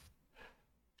 yes.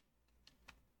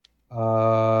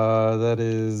 That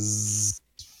is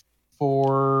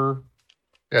 4.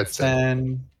 That's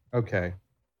 10. Okay.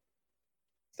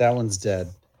 That one's dead.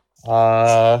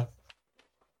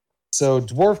 So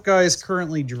dwarf guy is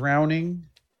currently drowning.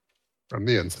 From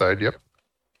the inside, yep.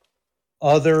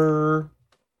 Other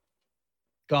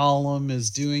golem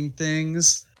is doing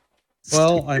things.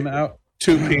 Well, I'm out.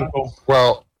 2 people.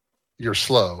 Well, you're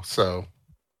slow, so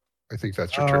I think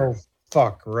that's your turn. Oh,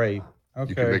 fuck, right. Okay.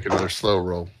 You can make another slow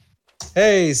roll.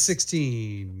 Hey,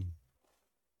 16.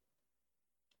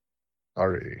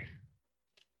 Alrighty.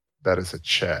 That is a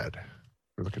Chad.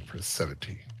 We're looking for a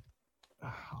 17.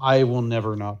 I will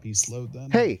never not be slowed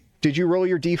then. Hey, did you roll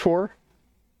your D4?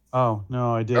 Oh,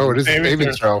 no, I didn't. Oh, it is a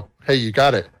saving throw. Hey, you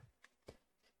got it.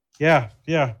 Yeah.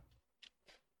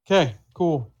 Okay,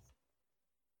 cool.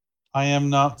 I am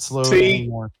not slowed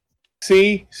anymore.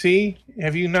 See?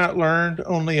 Have you not learned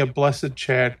only a blessed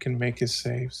Chad can make his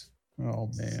saves? Oh,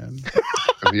 man.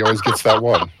 And he always gets that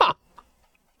one.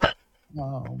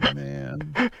 Oh,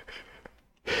 man.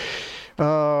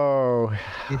 Oh.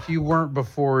 If you weren't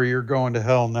before, you're going to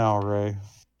hell now, Ray.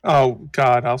 Oh,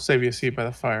 God, I'll save you a seat by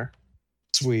the fire.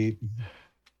 Sweet.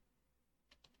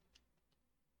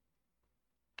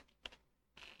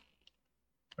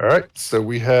 All right, so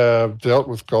we have dealt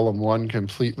with Golem 1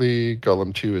 completely.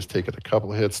 Golem 2 has taken a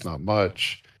couple of hits, not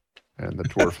much. And the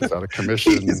dwarf is out of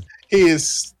commission. He is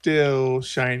still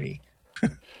shiny.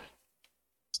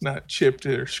 It's not chipped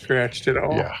or scratched at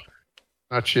all. Yeah.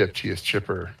 Not chipped, he is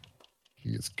chipper.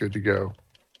 He is good to go.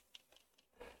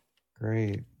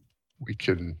 Great. We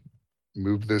can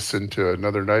move this into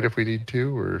another night if we need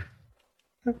to, or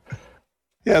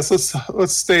Yes,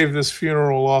 let's stave this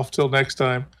funeral off till next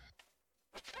time.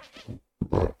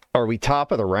 Are we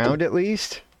top of the round at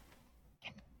least?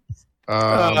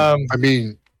 I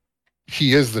mean,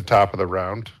 he is the top of the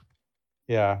round.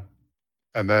 Yeah.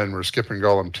 And then we're skipping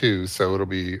Golem 2, so it'll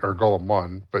be our Golem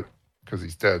 1, but because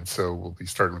he's dead, so we'll be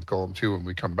starting with Golem 2 when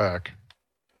we come back.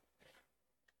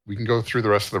 We can go through the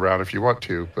rest of the round if you want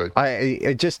to, but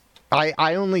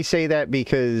I only say that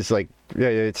because like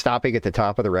stopping at the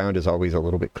top of the round is always a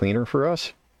little bit cleaner for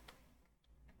us.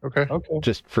 okay,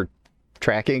 Just for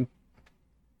tracking.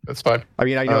 that's fine. I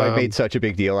mean, I know I've made such a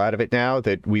big deal out of it now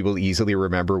that we will easily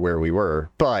remember where we were,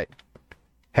 but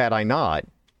had I not,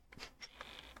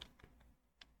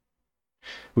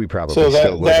 we probably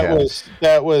still would have.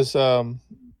 That was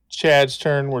Chad's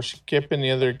turn. We're skipping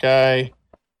the other guy.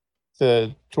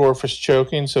 The dwarf is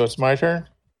choking, so it's my turn.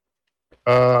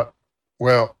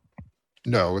 Well,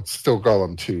 no, it's still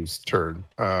Golem 2's turn.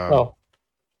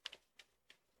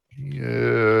 He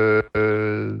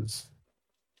is.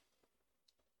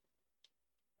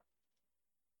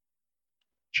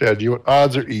 Chad, do you want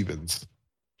odds or evens?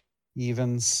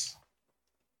 Evens.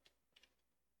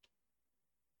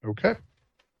 Okay.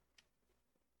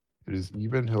 It is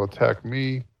even. He'll attack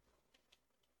me.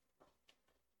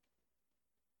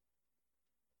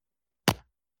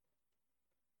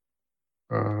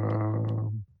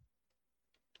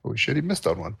 Holy shit, he missed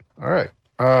on one. All right.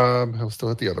 He'll still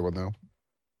hit the other one though.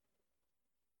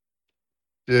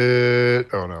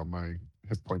 Oh no, my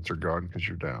hit points are gone because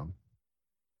you're down.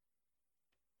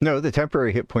 No, the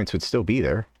temporary hit points would still be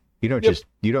there. You don't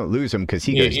you don't lose them because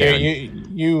he goes down.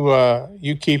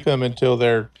 You keep them until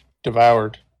they're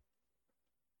devoured.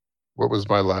 What was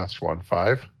my last one?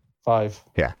 5? 5.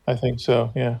 Yeah, I think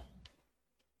so. Yeah.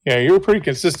 Yeah, you were pretty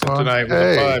consistent tonight with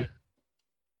a 5.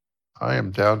 I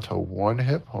am down to 1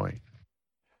 hit point.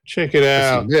 Check it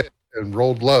out. He hit and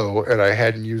rolled low, and I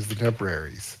hadn't used the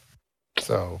temporaries,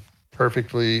 so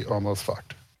perfectly almost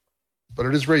fucked. But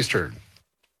it is Ray's turn.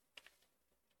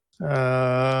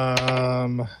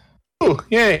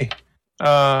 Yay.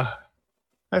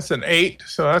 That's an 8,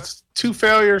 so that's 2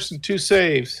 failures and 2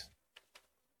 saves.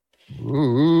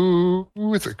 Ooh,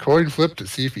 it's a coin flip to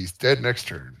see if he's dead next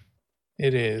turn.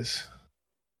 It is.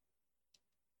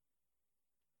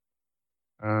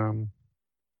 I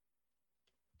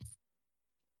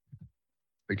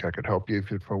think I could help you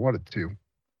if I wanted to.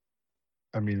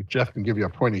 I mean, if Jeff can give you a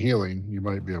point of healing, you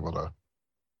might be able to.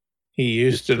 He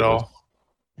used it all.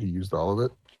 He used all of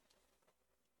it?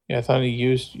 Yeah, I thought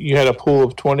you had a pool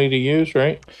of 20 to use,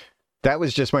 right? that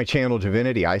was just my channel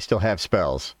divinity. I still have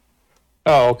spells.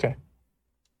 Oh, okay.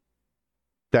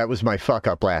 That was my fuck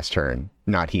up last turn,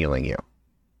 not healing you.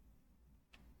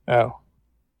 Oh.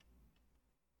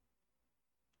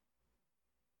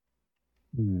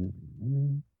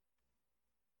 Mm-hmm.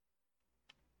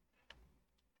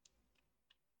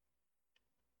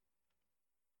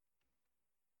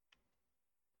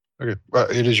 Okay, well,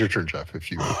 it is your turn, Jeff,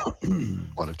 if you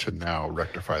wanted to now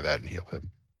rectify that and heal him.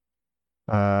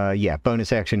 Yeah,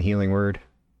 bonus action healing word.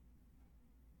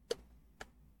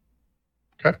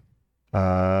 Okay.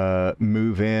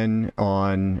 Move in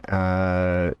on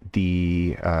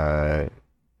the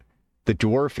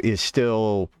dwarf is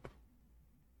still.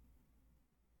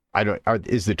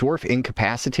 Is the dwarf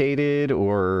incapacitated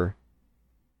or?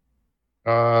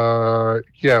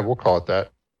 Yeah, we'll call it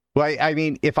that. Well, I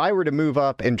mean, if I were to move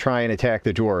up and try and attack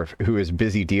the dwarf who is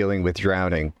busy dealing with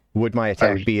drowning, would my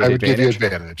attack be an advantage? I would give you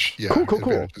advantage. Yeah.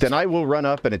 Cool. Then I will run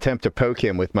up and attempt to poke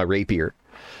him with my rapier.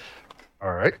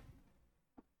 All right.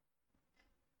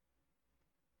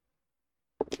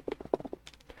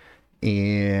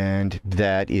 And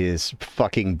that is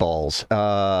fucking balls.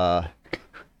 Let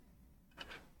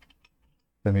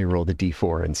me roll the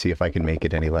d4 and see if I can make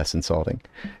it any less insulting.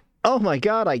 Oh my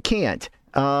god, I can't.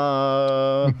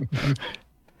 All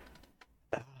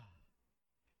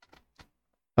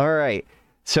right.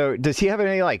 So does he have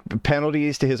any like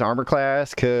penalties to his armor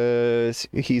class because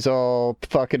he's all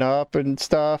fucking up and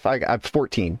stuff? I got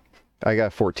 14. I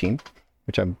got 14,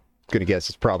 which I'm gonna guess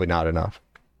is probably not enough.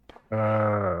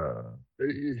 No.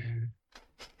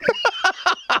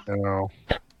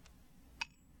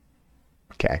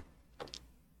 Okay.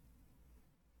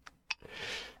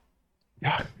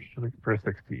 Yeah, you're looking for a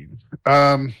 16.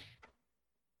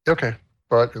 Okay,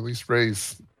 but at least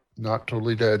Ray's not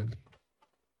totally dead.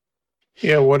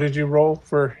 Yeah, what did you roll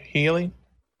for healing?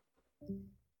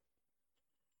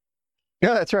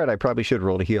 Yeah, that's right. I probably should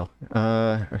roll to heal.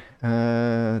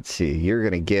 Let's see. You're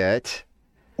gonna get.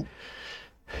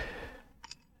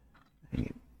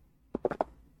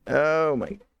 Oh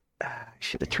my! I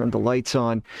should have turned the lights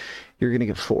on. You're gonna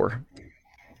get 4.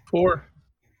 4.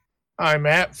 I'm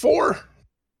at 4.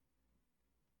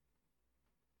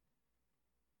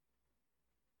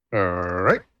 All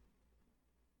right.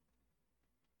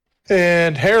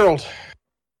 And Harold.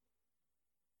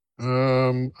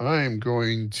 I am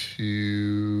going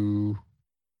to.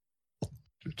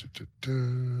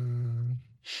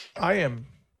 I am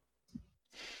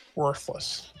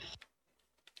worthless.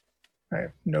 I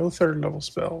have no third level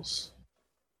spells.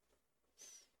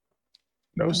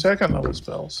 No second level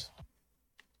spells.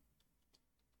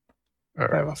 All I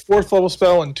right. have a fourth level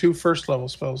spell and 2 first level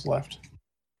spells left.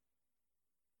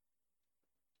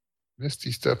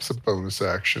 Misty Step's a bonus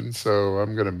action, so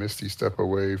I'm going to Misty Step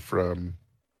away from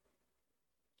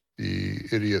the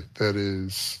idiot that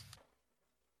is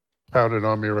pounding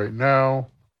on me right now.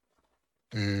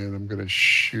 And I'm going to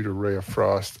shoot a ray of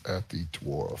frost at the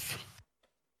dwarf.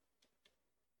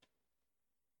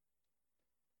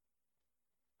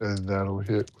 And that'll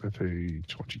hit with a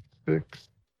 26.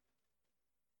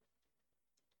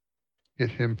 Hit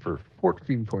him for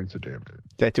 14 points of damage. Does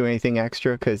that do anything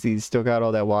extra because he's still got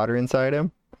all that water inside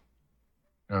him?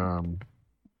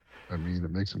 I mean,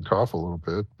 it makes him cough a little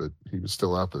bit, but he was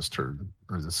still out this turn,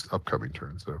 or this upcoming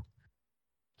turn, so it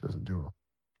doesn't do it.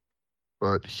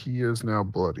 But he is now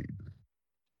bloodied.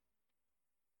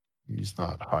 He's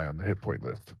not high on the hit point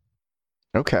list.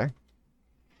 Okay.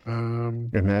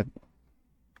 And And that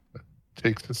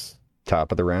takes us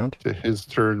top of the round. to his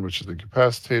turn, which is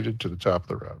incapacitated, to the top of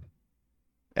the round.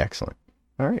 Excellent.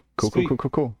 All right. Cool, Sweet.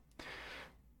 cool.